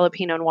Gabriella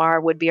Pinot Noir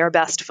would be our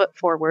best foot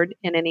forward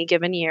in any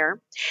given year,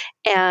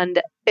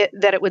 and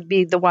that it would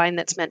be the wine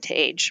that's meant to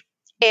age.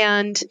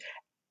 And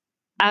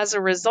as a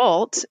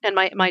result, and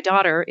my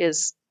daughter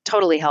is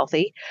totally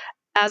healthy.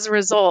 As a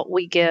result,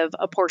 we give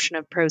a portion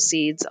of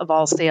proceeds of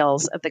all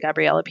sales of the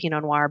Gabriella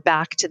Pinot Noir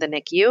back to the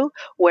NICU,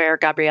 where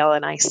Gabriella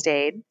and I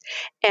stayed.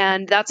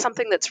 And that's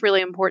something that's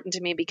really important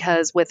to me,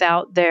 because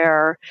without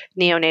their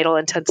neonatal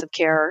intensive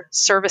care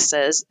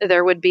services,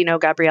 there would be no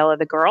Gabriella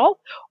the girl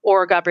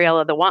or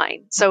Gabriella the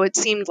wine. So it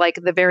seemed like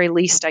the very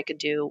least I could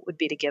do would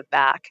be to give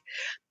back.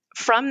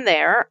 From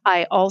there,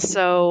 I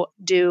also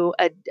do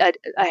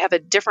I have a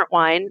different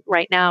wine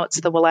right now.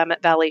 It's the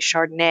Willamette Valley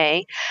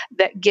Chardonnay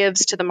that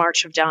gives to the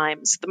March of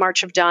Dimes. The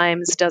March of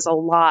Dimes does a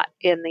lot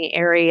in the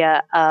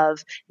area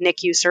of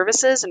NICU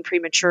services and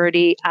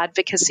prematurity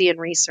advocacy and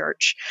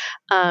research.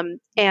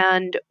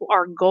 And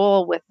our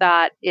goal with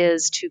that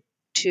is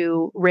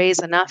to raise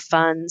enough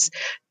funds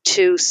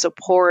to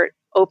support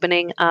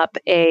opening up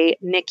a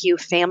NICU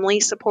family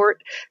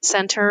support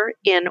center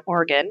in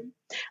Oregon.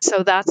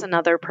 So that's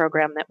another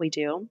program that we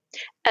do.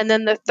 And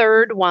then the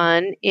third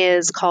one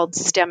is called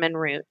STEM and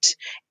Root.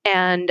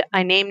 And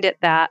I named it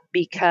that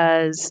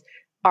because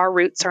our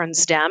roots are in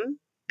STEM,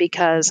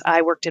 because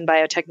I worked in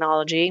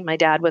biotechnology. My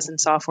dad was in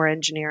software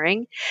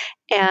engineering.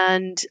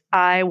 And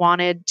I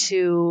wanted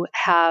to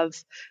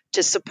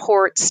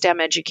support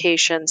STEM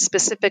education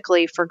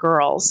specifically for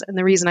girls. And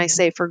the reason I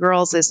say for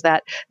girls is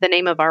that the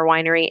name of our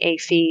winery,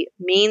 Fille,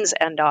 means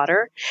and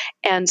daughter.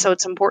 And so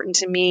it's important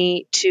to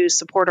me to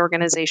support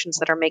organizations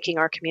that are making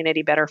our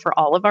community better for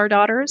all of our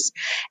daughters.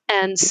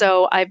 And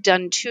so I've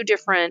done 2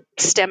 different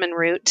STEM and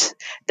Root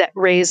that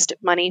raised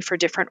money for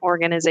different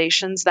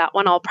organizations. That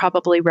one I'll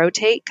probably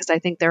rotate because I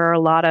think there are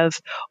a lot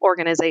of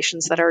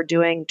organizations that are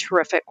doing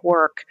terrific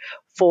work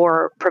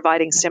for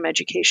providing STEM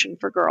education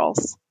for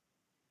girls.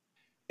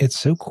 It's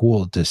so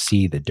cool to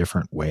see the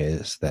different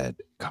ways that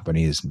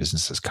companies and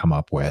businesses come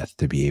up with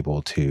to be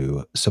able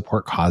to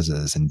support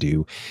causes and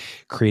do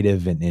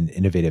creative and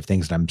innovative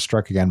things. And I'm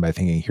struck again by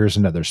thinking, here's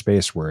another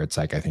space where it's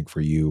like, I think for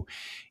you,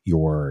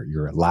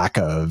 your lack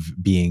of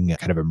being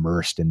kind of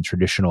immersed in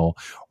traditional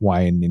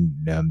wine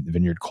and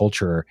vineyard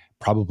culture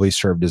probably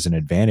served as an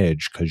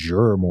advantage because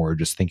you're more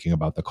just thinking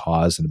about the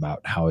cause and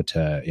about how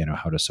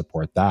to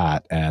support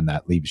that. And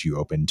that leaves you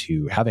open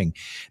to having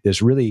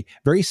this really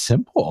very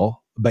simple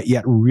but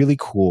yet really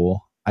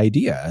cool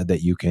idea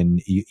that you can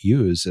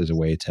use as a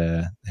way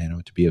to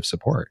be of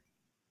support.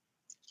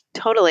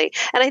 Totally.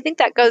 And I think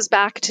that goes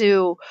back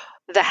to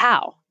the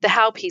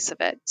how piece of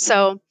it.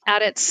 So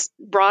at its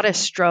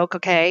broadest stroke,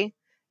 okay,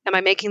 am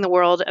I making the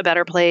world a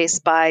better place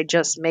by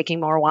just making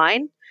more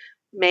wine?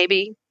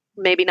 Maybe,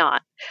 maybe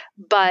not.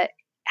 But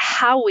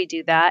how we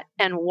do that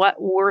and what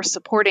we're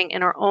supporting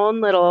in our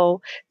own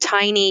little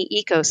tiny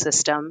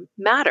ecosystem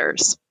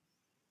matters.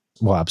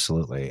 Well,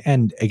 absolutely.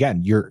 And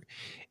again, you're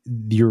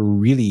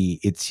really,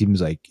 it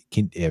seems like,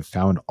 have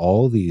found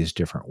all these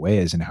different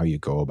ways in how you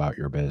go about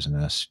your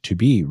business to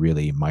be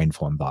really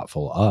mindful and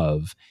thoughtful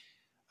of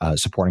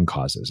supporting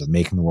causes, of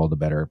making the world a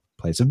better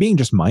place, of being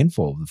just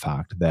mindful of the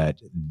fact that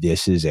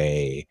this is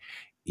a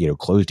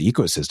closed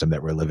ecosystem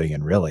that we're living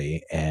in,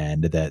 really,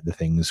 and that the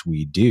things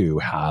we do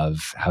have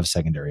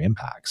secondary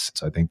impacts.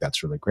 So I think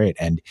that's really great.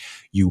 And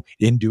you,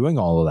 in doing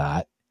all of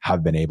that,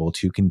 have been able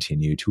to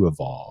continue to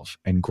evolve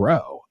and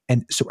grow.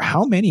 And so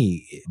how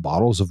many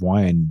bottles of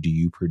wine do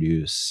you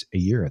produce a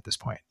year at this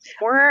point?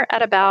 We're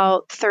at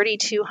about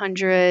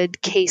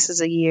 3,200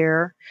 cases a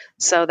year.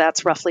 So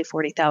that's roughly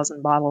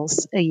 40,000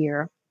 bottles a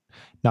year.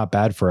 Not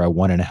bad for a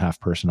 1.5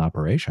 person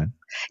operation.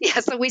 Yeah,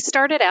 so we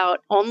started out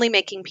only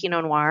making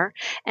Pinot Noir.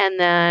 And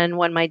then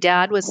when my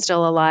dad was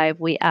still alive,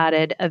 we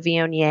added a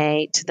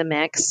Viognier to the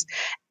mix.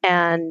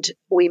 And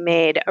we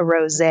made a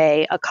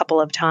rosé a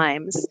couple of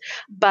times.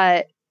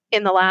 But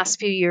in the last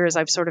few years,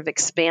 I've sort of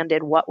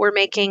expanded what we're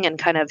making and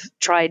kind of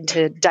tried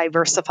to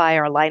diversify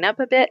our lineup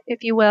a bit,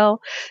 if you will.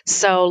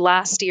 So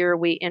last year,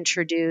 we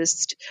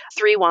introduced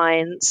 3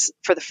 wines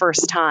for the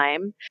first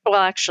time. Well,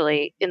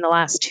 actually, in the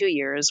last 2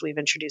 years, we've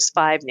introduced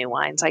 5 new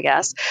wines, I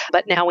guess.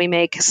 But now we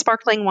make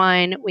sparkling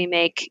wine, we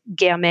make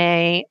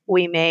Gamay,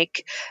 we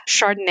make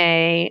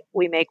Chardonnay,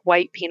 we make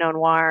white Pinot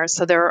Noir.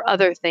 So there are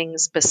other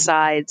things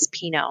besides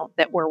Pinot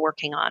that we're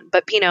working on.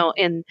 But Pinot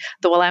in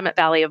the Willamette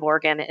Valley of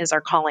Oregon is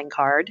our calling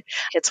card.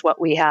 It's what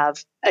we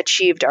have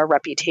achieved our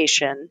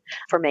reputation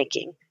for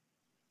making.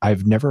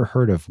 I've never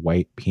heard of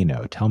white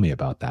Pinot. Tell me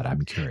about that.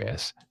 I'm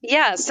curious.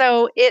 Yeah,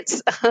 so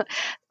it's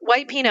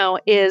white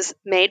Pinot is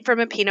made from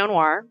a Pinot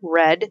Noir,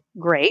 red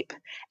grape.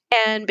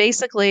 And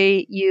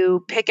basically,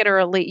 you pick it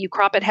early, you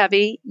crop it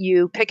heavy,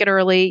 you pick it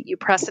early, you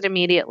press it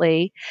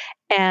immediately.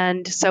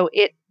 And so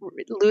it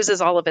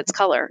loses all of its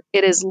color.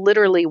 It is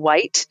literally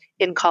white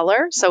in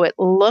color. So it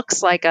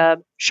looks like a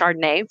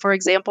Chardonnay, for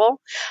example.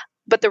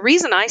 But the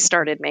reason I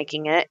started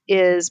making it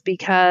is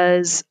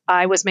because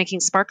I was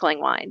making sparkling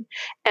wine.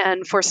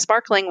 And for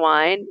sparkling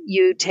wine,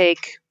 you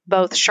take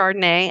both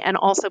Chardonnay and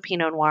also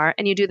Pinot Noir,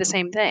 and you do the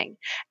same thing.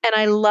 And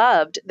I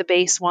loved the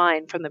base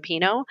wine from the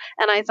Pinot.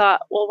 And I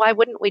thought, well, why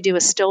wouldn't we do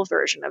a still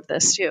version of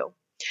this too?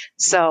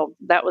 So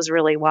that was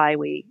really why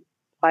we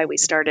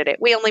started it.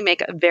 We only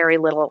make a very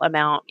little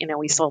amount.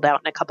 We sold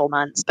out in a couple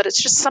months, but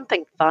it's just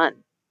something fun.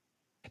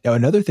 Now,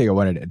 another thing I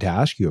wanted to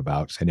ask you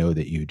about, because I know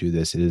that you do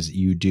this, is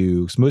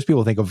so most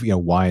people think of,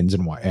 wines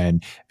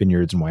and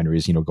vineyards and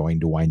wineries, going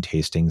to wine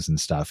tastings and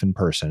stuff in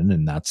person.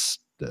 And that's,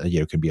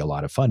 can be a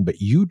lot of fun, but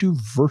you do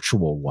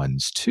virtual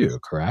ones too,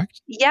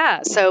 correct?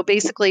 Yeah. So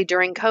basically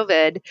during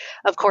COVID,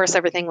 of course,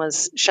 everything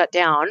was shut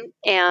down.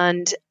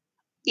 And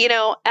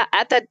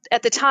at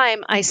the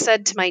time, I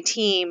said to my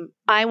team,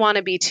 I want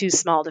to be too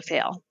small to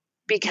fail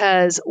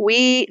because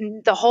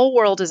the whole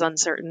world is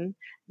uncertain.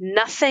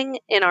 Nothing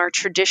in our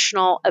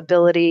traditional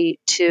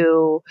ability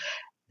to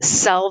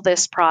sell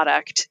this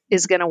product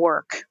is going to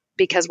work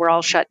because we're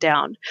all shut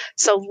down.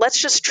 So let's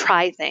just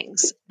try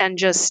things and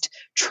just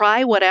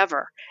try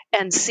whatever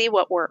and see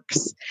what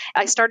works.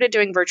 I started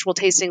doing virtual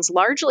tastings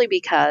largely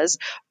because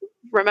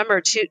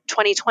remember,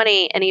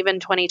 2020 and even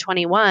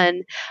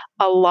 2021,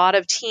 a lot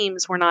of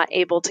teams were not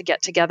able to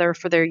get together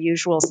for their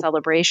usual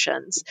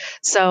celebrations.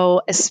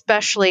 So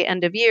especially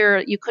end of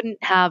year, you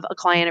couldn't have a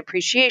client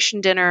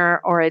appreciation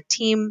dinner or a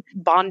team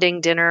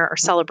bonding dinner or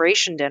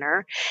celebration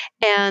dinner.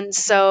 And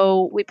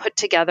so we put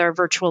together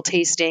virtual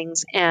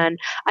tastings, and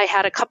I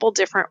had a couple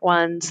different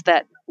ones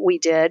that we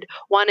did.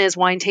 One is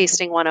Wine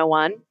Tasting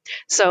 101.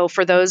 So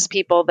for those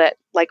people that,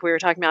 like we were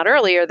talking about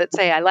earlier, that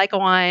say, I like a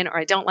wine or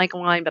I don't like a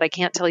wine, but I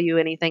can't tell you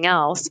anything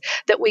else,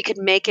 that we could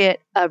make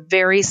it a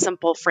very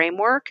simple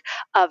framework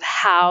of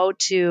how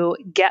to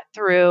get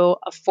through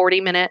a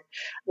 40-minute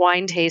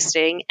wine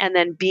tasting and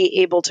then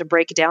be able to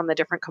break down the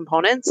different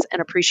components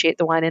and appreciate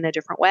the wine in a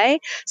different way.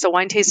 So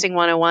Wine Tasting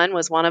 101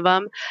 was one of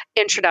them.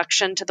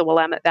 Introduction to the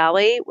Willamette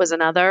Valley was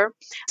another.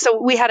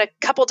 So we had a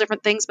couple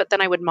different things, but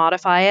then I would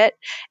modify it.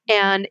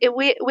 And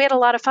we had a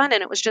lot of fun,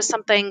 and it was just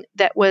something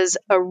that was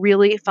a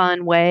really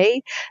fun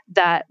way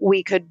that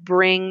we could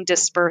bring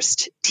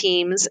dispersed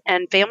teams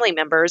and family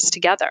members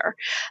together.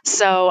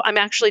 So I'm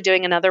actually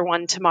doing another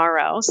one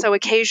tomorrow. So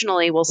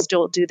occasionally we'll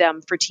still do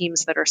them for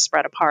teams that are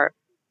spread apart.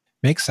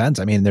 Makes sense.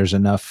 I mean, there's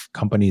enough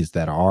companies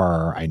that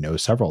are, I know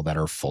several that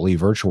are fully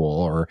virtual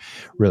or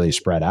really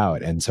spread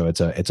out. And so it's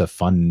a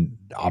fun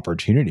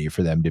opportunity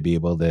for them to be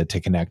able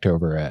to connect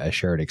over a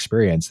shared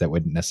experience that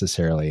wouldn't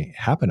necessarily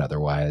happen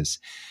otherwise.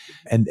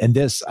 And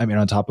this, I mean,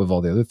 on top of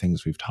all the other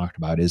things we've talked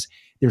about, is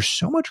there's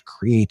so much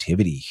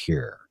creativity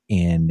here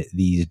in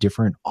these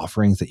different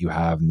offerings that you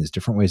have and these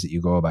different ways that you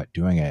go about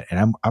doing it.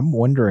 And I'm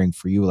wondering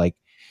for you, like,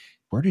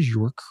 where does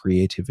your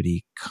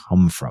creativity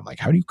come from? Like,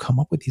 how do you come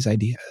up with these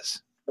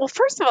ideas? Well,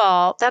 first of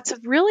all, that's a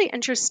really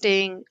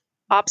interesting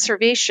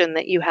observation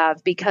that you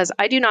have, because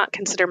I do not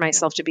consider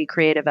myself to be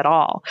creative at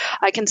all.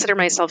 I consider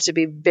myself to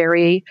be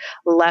very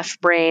left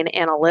brain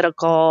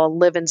analytical,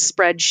 live in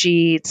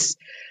spreadsheets.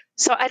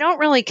 So I don't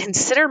really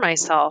consider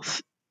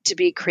myself to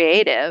be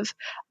creative.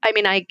 I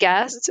mean, I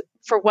guess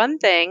for one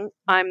thing,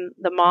 I'm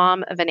the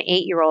mom of an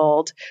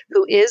 8-year-old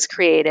who is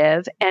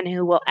creative and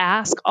who will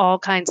ask all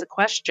kinds of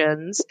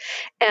questions.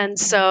 And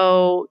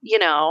so,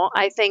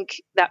 I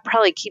think that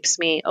probably keeps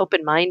me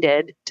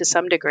open-minded to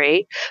some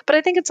degree. But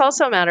I think it's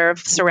also a matter of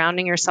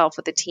surrounding yourself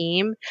with a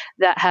team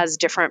that has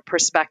different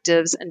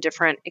perspectives and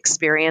different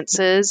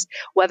experiences,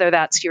 whether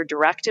that's your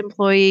direct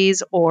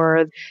employees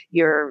or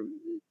your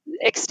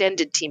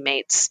extended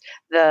teammates,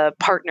 the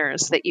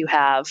partners that you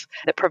have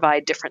that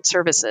provide different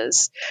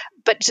services.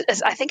 But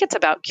I think it's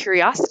about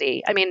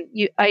curiosity. I mean,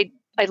 I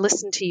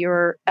listened to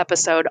your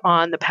episode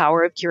on the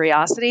power of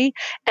curiosity,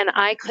 and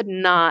I could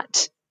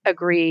not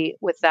agree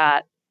with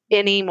that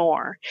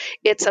anymore.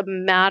 It's a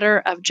matter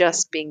of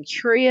just being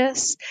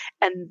curious,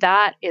 and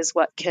that is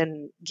what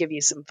can give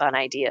you some fun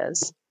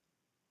ideas.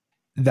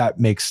 That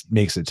makes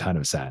a ton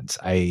of sense.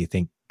 I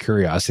think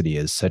curiosity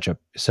is such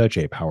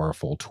a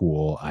powerful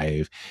tool.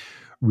 I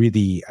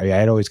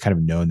had always kind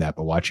of known that,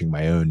 but watching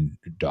my own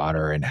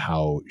daughter and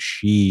how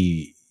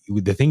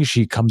the things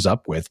she comes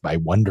up with by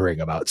wondering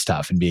about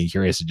stuff and being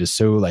curious is just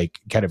so like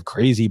kind of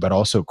crazy, but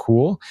also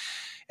cool.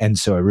 And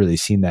so I really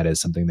seen that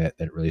as something that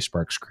really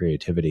sparks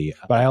creativity.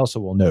 But I also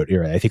will note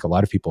here, I think a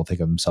lot of people think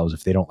of themselves,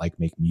 if they don't like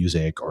make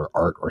music or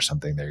art or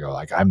something, they go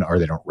like, or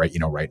they don't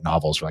write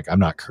novels, or like, I'm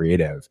not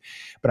creative.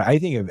 But I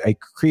think of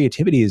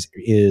creativity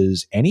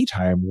is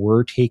anytime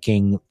we're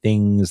taking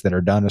things that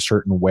are done a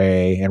certain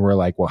way and we're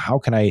like, well, how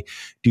can I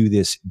do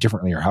this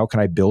differently? Or how can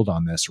I build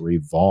on this or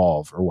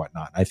evolve or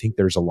whatnot? I think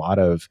there's a lot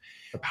of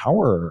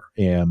power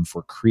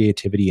for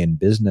creativity in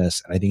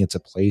business. And I think it's a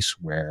place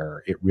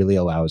where it really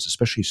allows,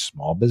 especially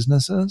small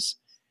businesses,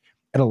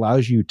 it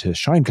allows you to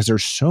shine, because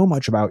there's so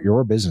much about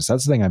your business.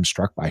 That's the thing I'm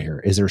struck by here,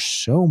 is there's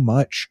so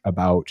much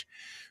about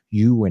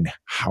you and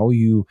how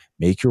you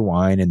make your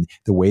wine and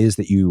the ways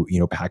that you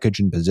package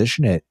and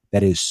position it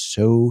that is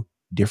so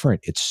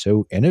different. It's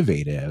so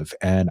innovative.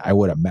 And I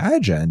would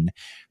imagine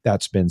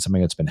that's been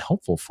something that's been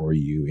helpful for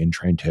you in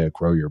trying to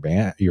grow your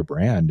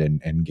brand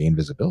and gain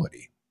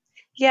visibility.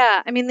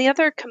 Yeah, I mean, the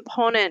other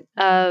component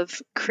of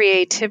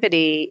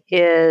creativity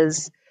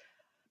is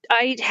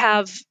I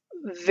have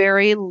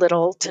very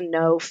little to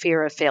no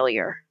fear of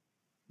failure,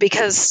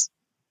 because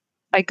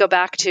I go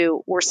back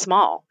to, we're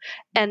small.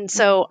 And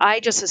so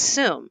I just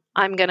assume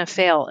I'm going to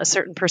fail a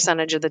certain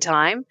percentage of the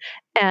time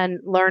and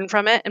learn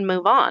from it and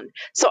move on.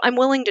 So I'm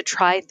willing to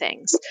try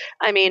things.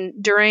 I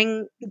mean,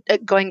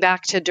 going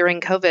back to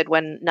during COVID,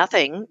 when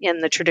nothing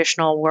in the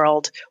traditional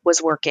world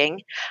was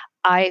working,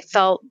 I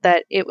felt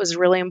that it was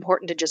really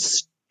important to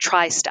just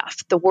try stuff.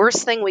 The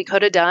worst thing we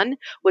could have done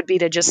would be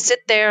to just sit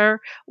there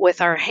with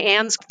our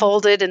hands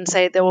folded and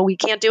say, well, we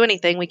can't do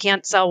anything. We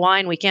can't sell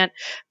wine. We can't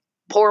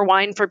pour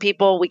wine for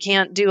people. We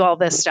can't do all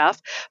this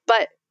stuff.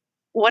 But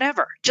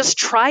whatever, just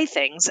try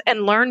things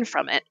and learn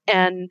from it.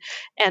 And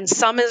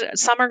some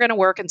are going to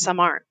work and some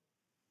aren't.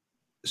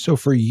 So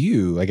for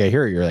you, like I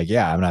hear you're like,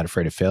 yeah, I'm not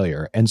afraid of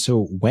failure. And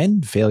so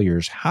when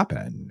failures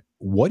happen,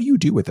 what do you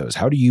do with those?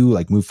 How do you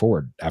like move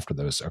forward after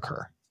those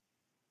occur?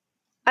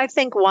 I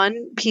think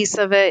one piece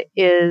of it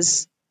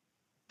is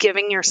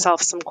giving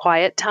yourself some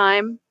quiet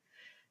time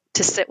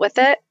to sit with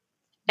it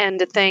and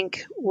to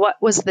think, what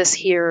was this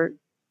here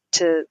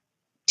to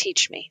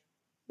teach me?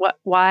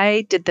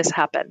 Why did this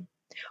happen?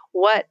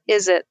 What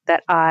is it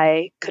that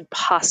I could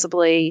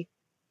possibly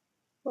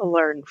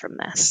learn from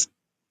this?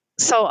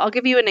 So I'll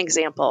give you an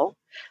example.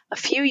 A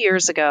few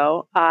years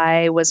ago,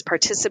 I was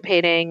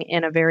participating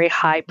in a very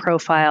high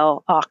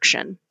profile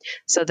auction.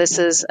 So this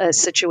is a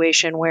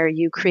situation where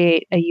you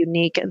create a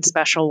unique and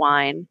special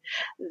wine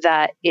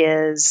that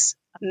is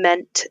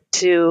meant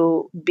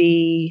to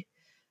be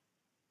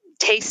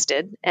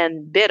tasted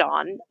and bid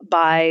on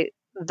by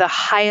the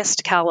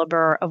highest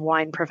caliber of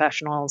wine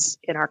professionals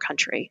in our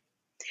country.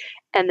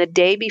 And the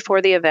day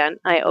before the event,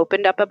 I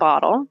opened up a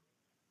bottle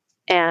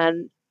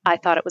and I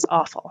thought it was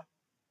awful.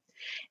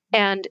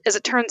 And as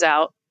it turns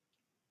out,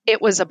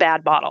 it was a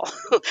bad bottle.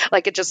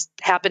 Like it just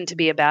happened to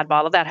be a bad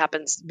bottle. That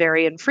happens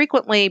very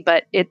infrequently,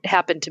 but it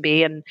happened to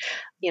be. And,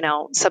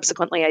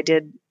 subsequently I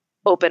did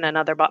open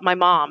another bottle. My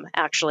mom,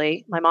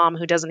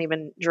 who doesn't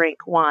even drink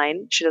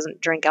wine, she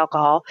doesn't drink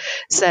alcohol,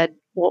 said,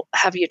 well,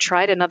 have you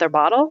tried another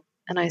bottle?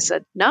 And I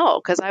said, no,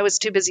 because I was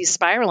too busy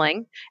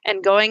spiraling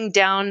and going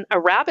down a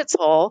rabbit's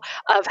hole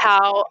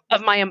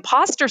of my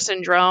imposter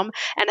syndrome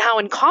and how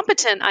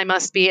incompetent I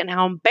must be and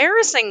how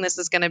embarrassing this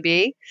is going to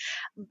be.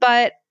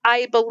 But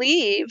I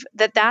believe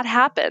that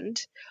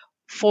happened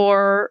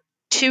for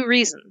two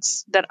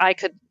reasons that I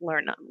could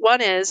learn.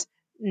 One is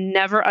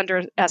never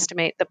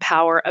underestimate the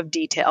power of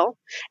detail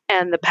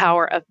and the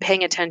power of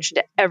paying attention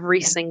to every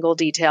single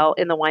detail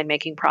in the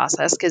winemaking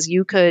process, because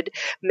you could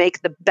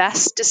make the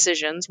best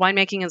decisions.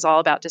 Winemaking is all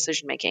about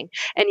decision making,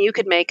 and you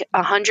could make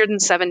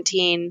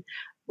 117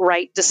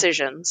 right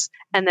decisions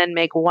and then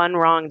make one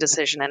wrong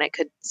decision and it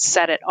could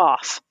set it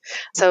off.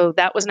 So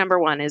that was number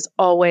one, is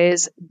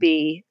always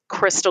be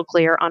crystal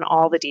clear on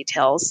all the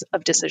details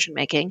of decision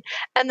making.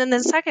 And then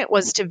the second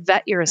was to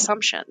vet your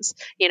assumptions.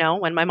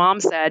 When my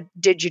mom said,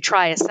 did you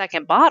try a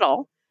second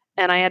bottle?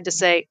 And I had to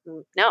say,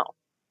 no,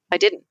 I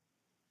didn't.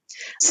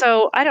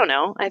 So I don't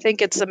know. I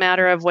think it's a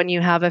matter of when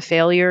you have a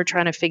failure,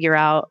 trying to figure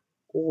out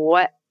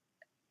what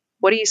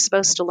are you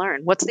supposed to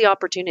learn? What's the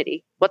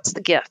opportunity? What's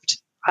the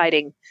gift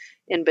hiding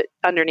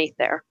underneath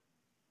there?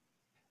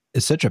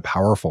 It's such a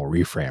powerful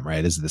reframe,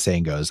 right? As the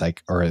saying goes,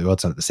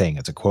 it's not the saying,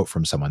 it's a quote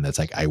from someone that's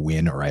like, I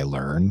win or I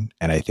learn.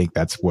 And I think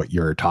that's what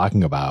you're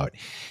talking about,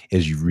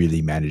 is you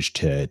really managed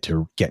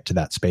to get to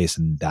that space.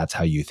 And that's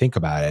how you think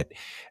about it.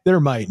 There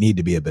might need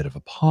to be a bit of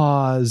a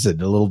pause and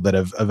a little bit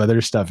of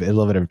other stuff, a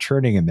little bit of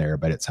churning in there,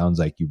 but it sounds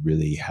like you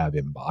really have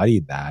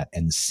embodied that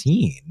and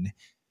seen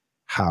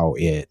how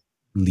it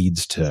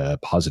leads to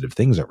positive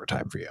things over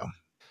time for you.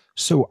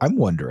 So I'm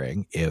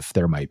wondering if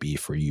there might be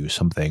for you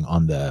something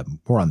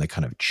more on the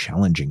kind of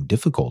challenging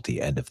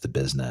difficulty end of the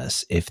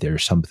business, if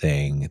there's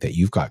something that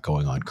you've got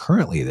going on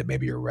currently that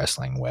maybe you're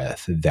wrestling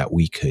with that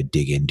we could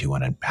dig into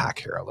and unpack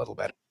here a little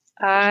bit.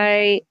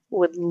 I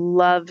would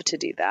love to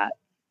do that.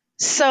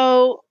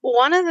 So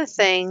one of the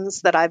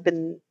things that I've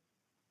been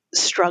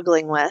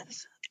struggling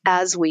with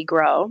as we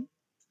grow,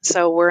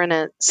 so we're in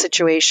a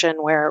situation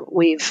where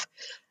we've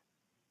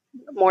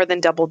more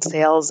than doubled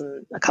sales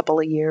in a couple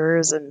of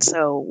years. And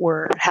so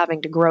we're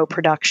having to grow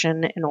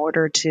production in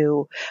order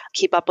to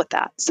keep up with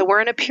that. So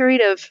we're in a period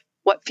of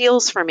what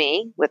feels for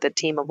me, with a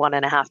team of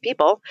 1.5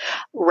 people,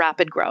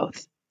 rapid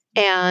growth.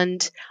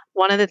 And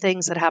one of the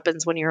things that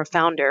happens when you're a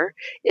founder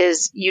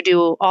is you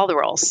do all the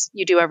roles,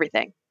 you do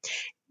everything.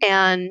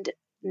 And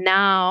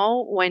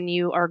now when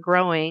you are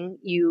growing,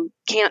 you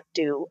can't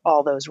do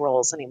all those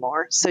roles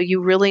anymore. So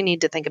you really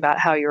need to think about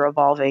how you're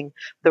evolving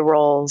the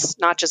roles,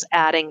 not just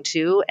adding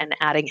to and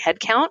adding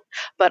headcount,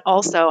 but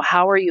also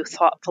how are you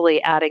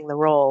thoughtfully adding the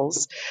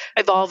roles,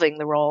 evolving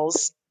the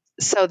roles,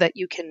 so that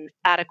you can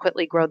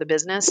adequately grow the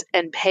business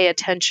and pay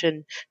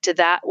attention to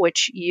that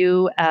which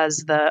you as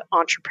the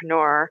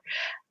entrepreneur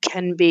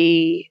can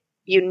be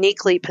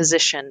uniquely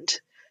positioned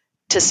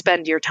to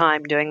spend your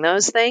time doing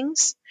those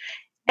things.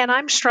 And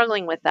I'm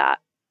struggling with that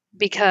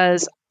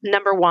because,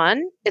 number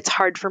one, it's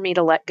hard for me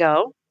to let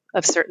go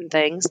of certain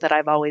things that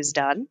I've always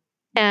done.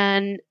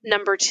 And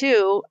number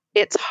two,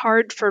 it's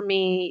hard for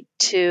me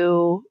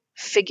to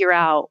figure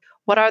out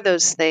what are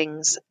those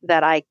things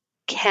that I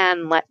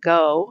can let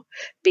go,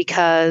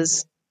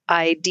 because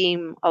I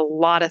deem a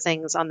lot of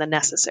things on the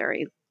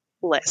necessary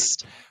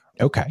list.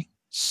 Okay.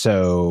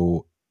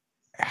 So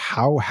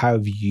how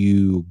have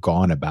you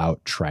gone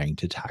about trying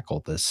to tackle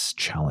this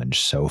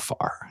challenge so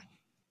far?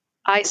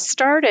 I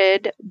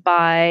started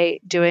by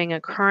doing a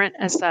current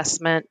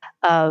assessment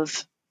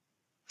of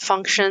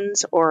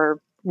functions or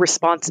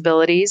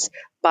responsibilities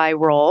by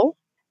role.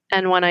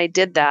 And when I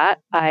did that,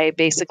 I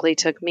basically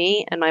took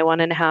me and my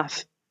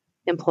 1.5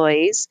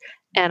 employees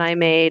and I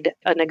made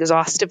an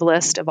exhaustive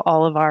list of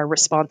all of our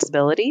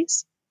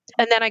responsibilities.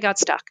 And then I got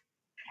stuck.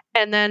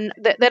 And then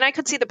I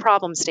could see the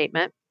problem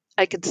statement.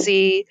 I could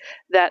see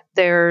that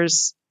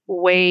there's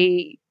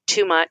way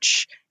too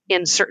much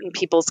in certain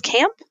people's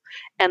camp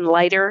and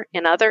lighter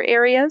in other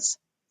areas.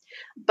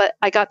 But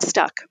I got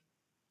stuck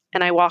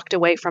and I walked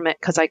away from it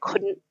because I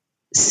couldn't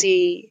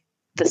see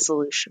the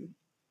solution.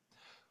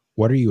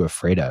 What are you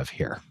afraid of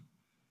here?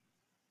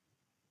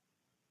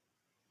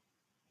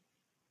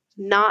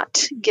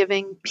 not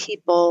giving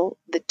people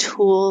the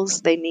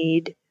tools they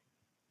need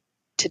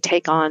to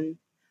take on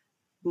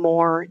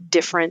more,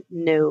 different,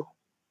 new.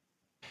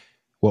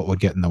 What would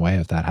get in the way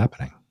of that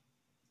happening?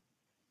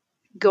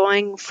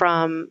 Going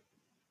from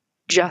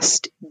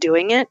just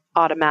doing it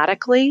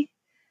automatically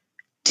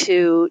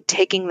to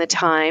taking the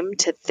time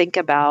to think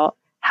about,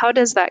 how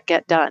does that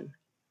get done?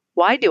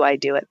 Why do I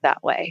do it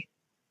that way?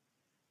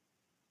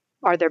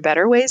 Are there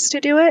better ways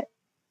to do it?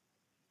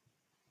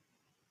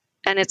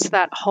 And it's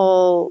that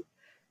whole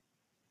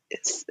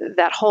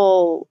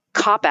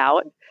cop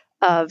out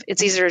of,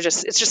 it's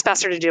just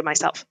faster to do it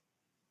myself.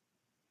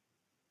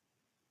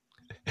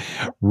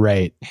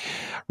 Right.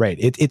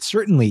 It's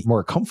certainly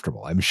more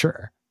comfortable, I'm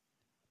sure.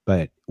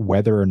 But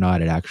whether or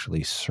not it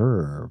actually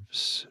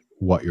serves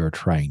what you're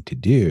trying to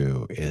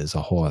do is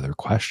a whole other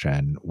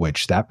question,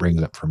 which that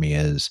brings up for me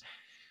is,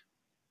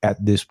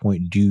 at this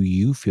point, do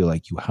you feel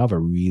like you have a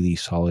really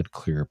solid,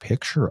 clear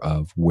picture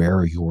of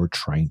where you're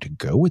trying to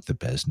go with the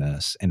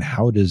business, and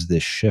how does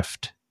this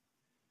shift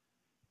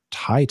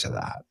tie to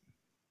that?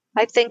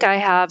 I think I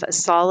have a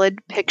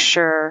solid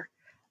picture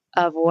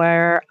of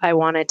where I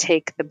want to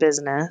take the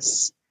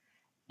business.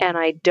 And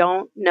I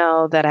don't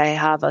know that I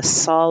have a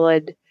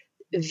solid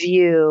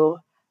view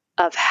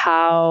of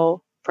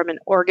how, from an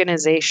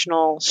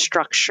organizational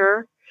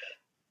structure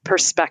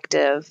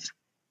perspective,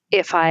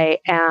 if I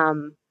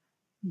am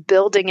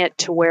building it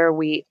to where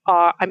we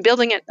are,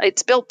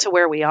 it's built to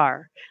where we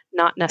are,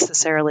 not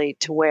necessarily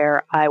to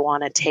where I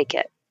want to take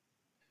it.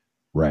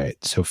 Right.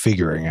 So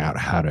figuring out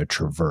how to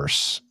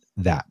traverse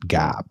that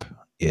gap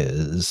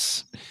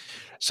is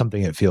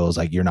something that feels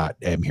like you're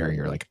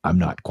like, I'm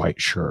not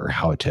quite sure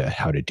how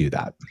to do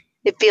that.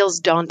 It feels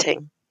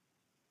daunting.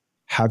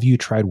 Have you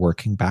tried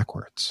working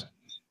backwards?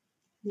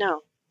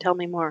 No. Tell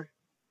me more.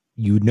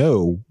 You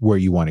know where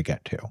you want to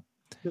get to.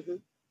 Mm-hmm.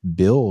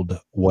 Build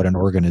what an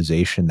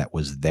organization that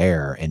was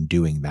there and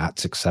doing that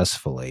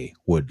successfully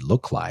would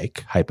look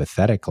like,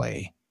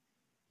 hypothetically.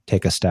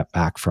 Take a step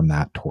back from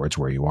that towards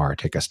where you are.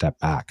 Take a step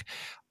back.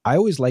 I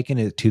always liken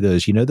it to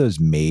those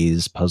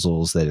maze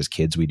puzzles that as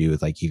kids we do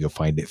with, like, you go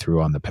find it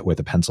through with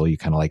a pencil. You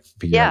kind of like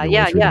figure out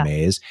your way through the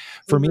maze.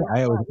 For me,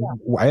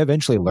 I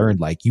eventually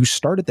learned, like, you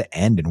start at the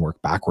end and work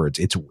backwards.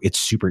 It's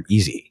super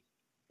easy.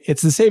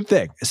 It's the same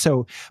thing.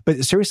 So,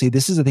 but seriously,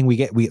 this is the thing we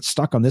get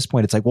stuck on this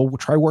point. It's like, well, we'll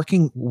try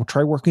working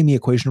the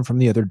equation from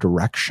the other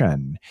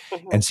direction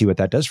and see what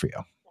that does for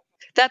you.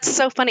 That's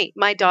so funny.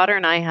 My daughter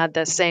and I had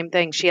the same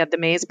thing. She had the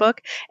maze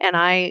book and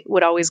I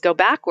would always go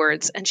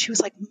backwards. And she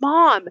was like,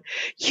 Mom,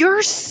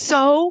 you're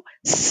so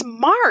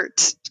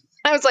smart.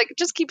 I was like,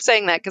 just keep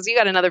saying that because you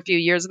got another few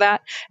years of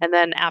that. And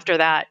then after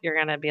that, you're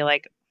going to be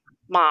like,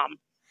 Mom.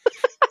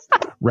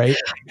 Right.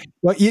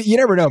 Well, you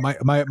never know.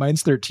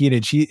 Mine's 13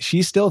 and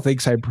she still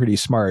thinks I'm pretty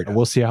smart.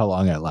 We'll see how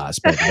long it lasts,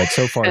 but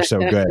so far so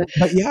good.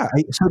 But yeah,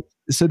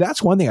 so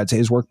that's one thing I'd say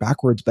is work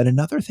backwards. But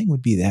another thing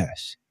would be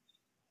this.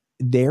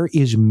 There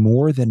is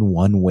more than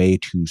one way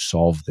to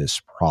solve this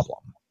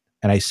problem.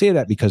 And I say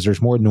that because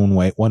there's more than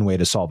one way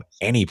to solve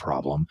any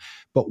problem.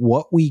 But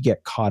what we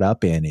get caught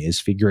up in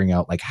is figuring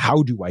out, like,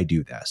 how do I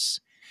do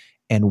this?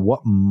 And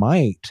what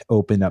might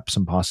open up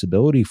some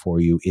possibility for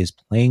you is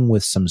playing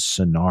with some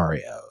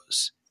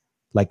scenarios.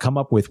 Like, come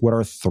up with what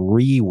are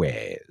 3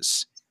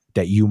 ways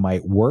that you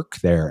might work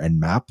there and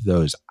map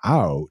those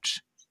out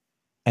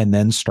and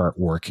then start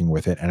working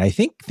with it. And I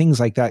think things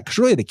like that, because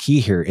really the key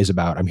here is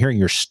about, I'm hearing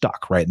you're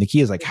stuck, right? And the key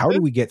is, like, how do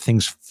we get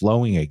things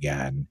flowing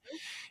again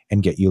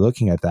and get you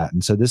looking at that?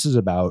 And so this is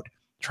about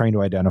trying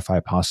to identify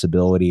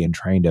possibility and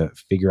trying to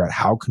figure out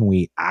how can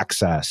we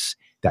access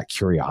that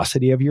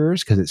curiosity of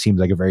yours, because it seems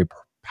like a very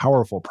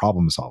powerful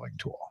problem-solving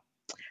tool.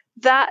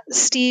 That,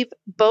 Steve,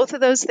 both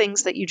of those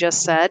things that you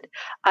just said,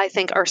 I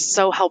think are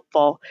so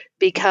helpful,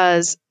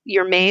 because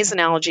your maze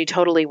analogy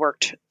totally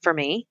worked for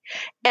me.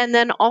 And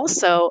then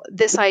also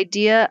this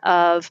idea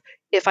of,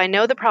 if I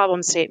know the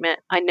problem statement,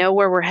 I know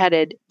where we're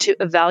headed, to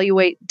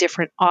evaluate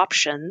different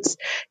options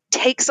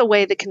takes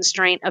away the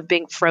constraint of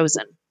being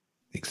frozen.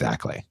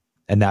 Exactly.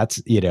 And that's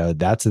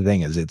the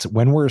thing is, it's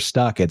when we're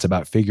stuck, it's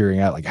about figuring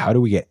out, like, how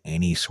do we get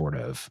any sort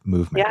of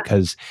movement?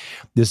 Because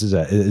this is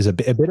a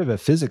bit of a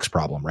physics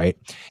problem, right?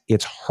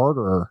 It's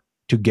harder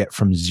to get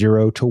from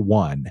 0 to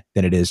 1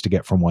 than it is to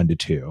get from 1 to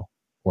 2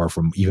 or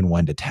from even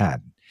 1 to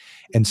 10.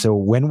 And so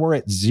when we're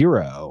at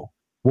 0,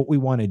 what we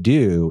want to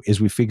do is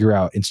we figure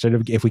out, instead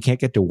of, if we can't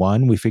get to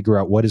 1, we figure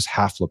out, what does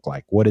half look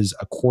like? What does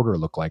a quarter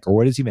look like? Or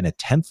what does even a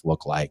tenth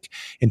look like?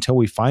 Until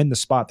we find the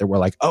spot that we're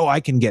like, oh, I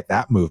can get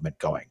that movement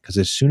going. Because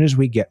as soon as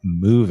we get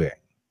moving,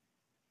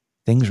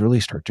 things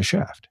really start to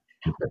shift.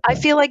 I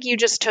feel like you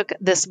just took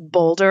this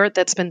boulder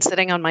that's been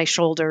sitting on my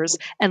shoulders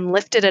and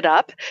lifted it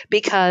up,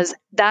 because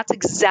that's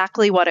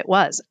exactly what it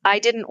was. I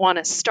didn't want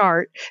to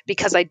start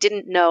because I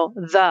didn't know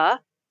the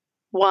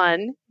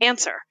one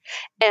answer.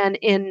 And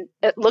in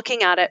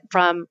looking at it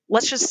from,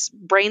 let's just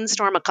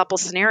brainstorm a couple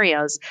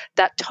scenarios,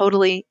 that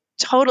totally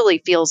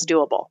feels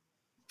doable.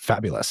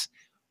 Fabulous.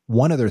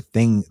 One other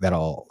thing that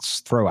I'll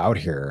throw out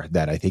here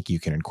that I think you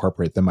can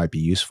incorporate that might be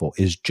useful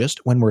is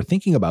just when we're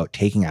thinking about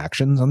taking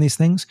actions on these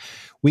things,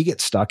 we get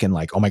stuck in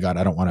like, oh my God,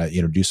 I don't want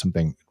to, do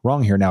something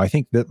wrong here. Now, I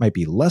think that might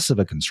be less of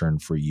a concern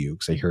for you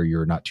because I hear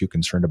you're not too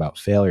concerned about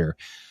failure.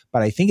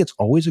 But I think it's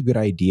always a good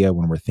idea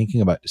when we're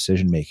thinking about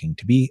decision making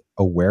to be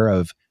aware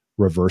of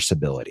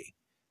reversibility.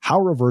 How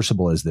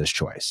reversible is this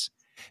choice?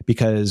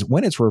 Because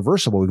when it's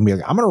reversible, we can be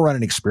like, I'm going to run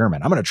an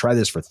experiment. I'm going to try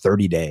this for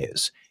 30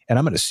 days and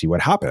I'm going to see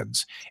what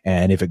happens.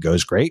 And if it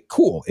goes great,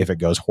 cool. If it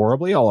goes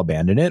horribly, I'll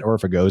abandon it. Or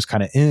if it goes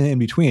kind of in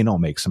between, I'll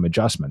make some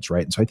adjustments,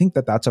 right? And so I think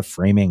that that's a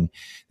framing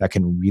that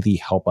can really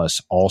help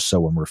us also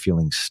when we're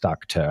feeling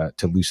stuck to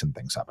loosen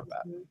things up a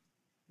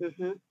bit.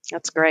 Mm-hmm.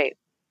 That's great.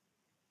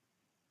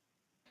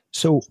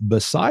 So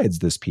besides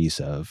this piece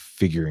of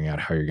figuring out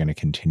how you're going to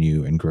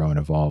continue and grow and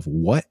evolve,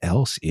 what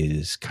else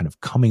is kind of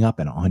coming up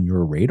and on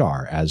your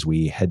radar as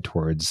we head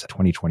towards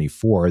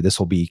 2024? This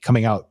will be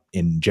coming out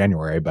in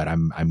January, but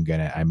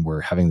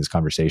we're having this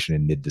conversation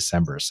in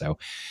mid-December. So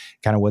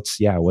kind of what's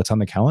on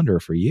the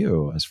calendar for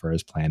you as far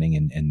as planning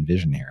and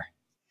vision here?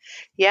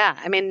 Yeah,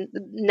 I mean,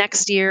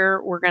 next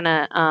year we're going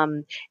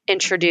to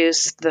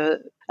introduce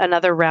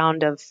another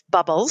round of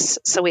bubbles.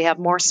 So we have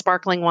more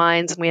sparkling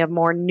wines and we have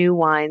more new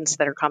wines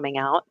that are coming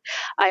out.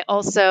 I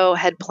also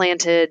had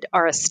planted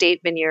our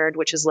estate vineyard,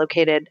 which is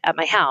located at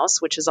my house,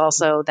 which is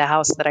also the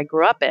house that I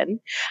grew up in.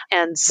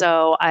 And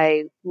so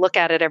I look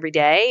at it every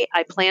day.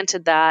 I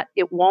planted that.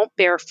 It won't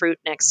bear fruit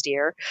next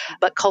year,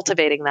 but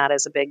cultivating that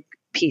is a big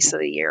piece of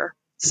the year.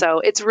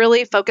 So it's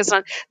really focused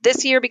on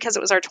this year because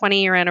it was our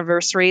 20-year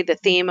anniversary. The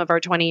theme of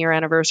our 20-year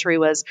anniversary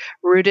was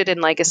rooted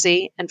in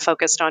legacy and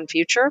focused on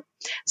future.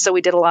 So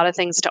we did a lot of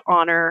things to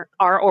honor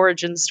our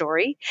origin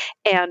story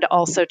and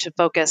also to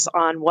focus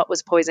on what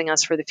was poising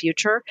us for the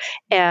future.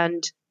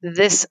 And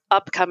this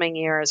upcoming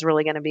year is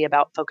really going to be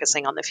about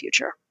focusing on the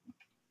future.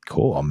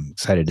 Cool. I'm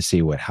excited to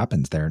see what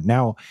happens there.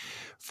 Now,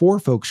 for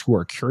folks who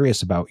are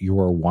curious about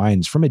your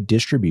wines from a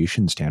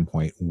distribution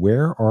standpoint,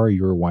 where are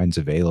your wines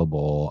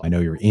available? I know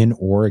you're in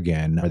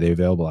Oregon. Are they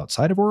available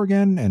outside of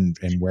Oregon? And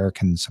where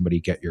can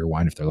somebody get your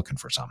wine if they're looking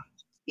for some?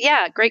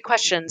 Yeah, great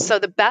question. So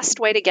the best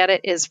way to get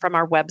it is from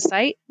our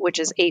website, which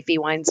is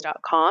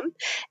afywines.com.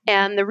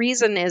 And the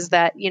reason is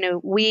that,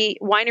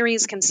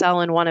 wineries can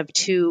sell in one of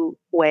two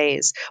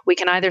ways. We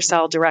can either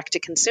sell direct to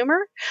consumer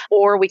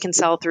or we can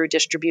sell through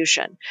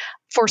distribution.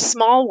 For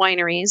small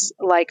wineries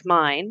like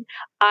mine,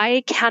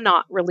 I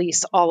cannot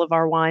release all of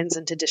our wines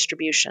into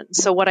distribution.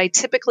 So what I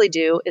typically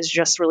do is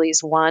just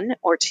release 1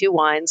 or 2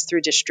 wines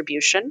through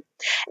distribution.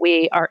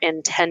 We are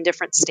in 10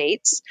 different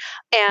states,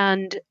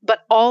 but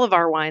all of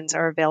our wines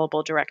are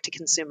available direct to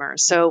consumer.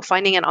 So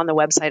finding it on the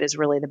website is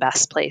really the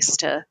best place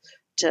to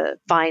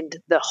find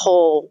the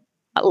whole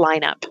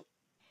lineup.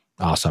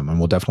 Awesome. And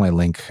we'll definitely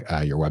link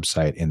your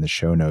website in the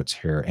show notes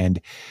here.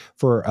 And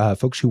for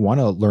folks who want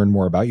to learn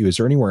more about you, is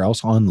there anywhere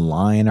else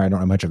online? I don't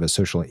have much of a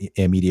social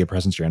media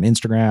presence. You're on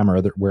Instagram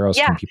or where else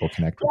can people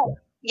connect with you?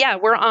 Yeah,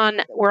 we're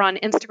on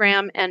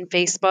Instagram and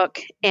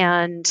Facebook,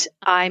 and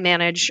I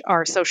manage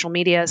our social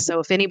media. So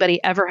if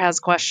anybody ever has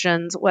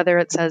questions, whether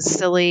it's as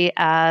silly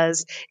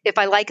as if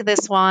I like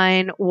this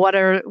wine, what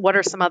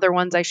are some other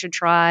ones I should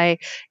try,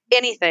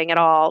 anything at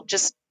all,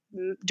 just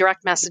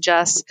direct message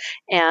us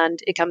and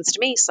it comes to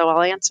me, so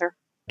I'll answer.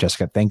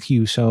 Jessica, thank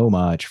you so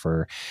much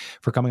for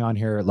coming on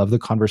here. Love the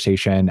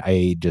conversation.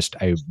 I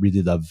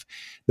really love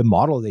the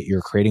model that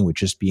you're creating with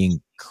just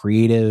being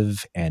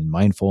creative and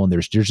mindful. And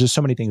there's just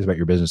so many things about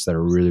your business that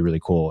are really, really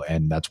cool.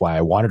 And that's why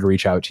I wanted to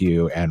reach out to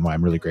you and why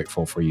I'm really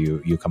grateful for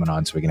you coming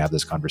on so we can have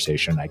this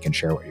conversation. I can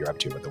share what you're up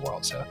to with the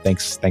world. So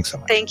thanks so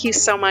much. Thank you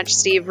so much,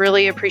 Steve.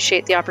 Really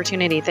appreciate the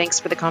opportunity. Thanks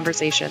for the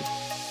conversation.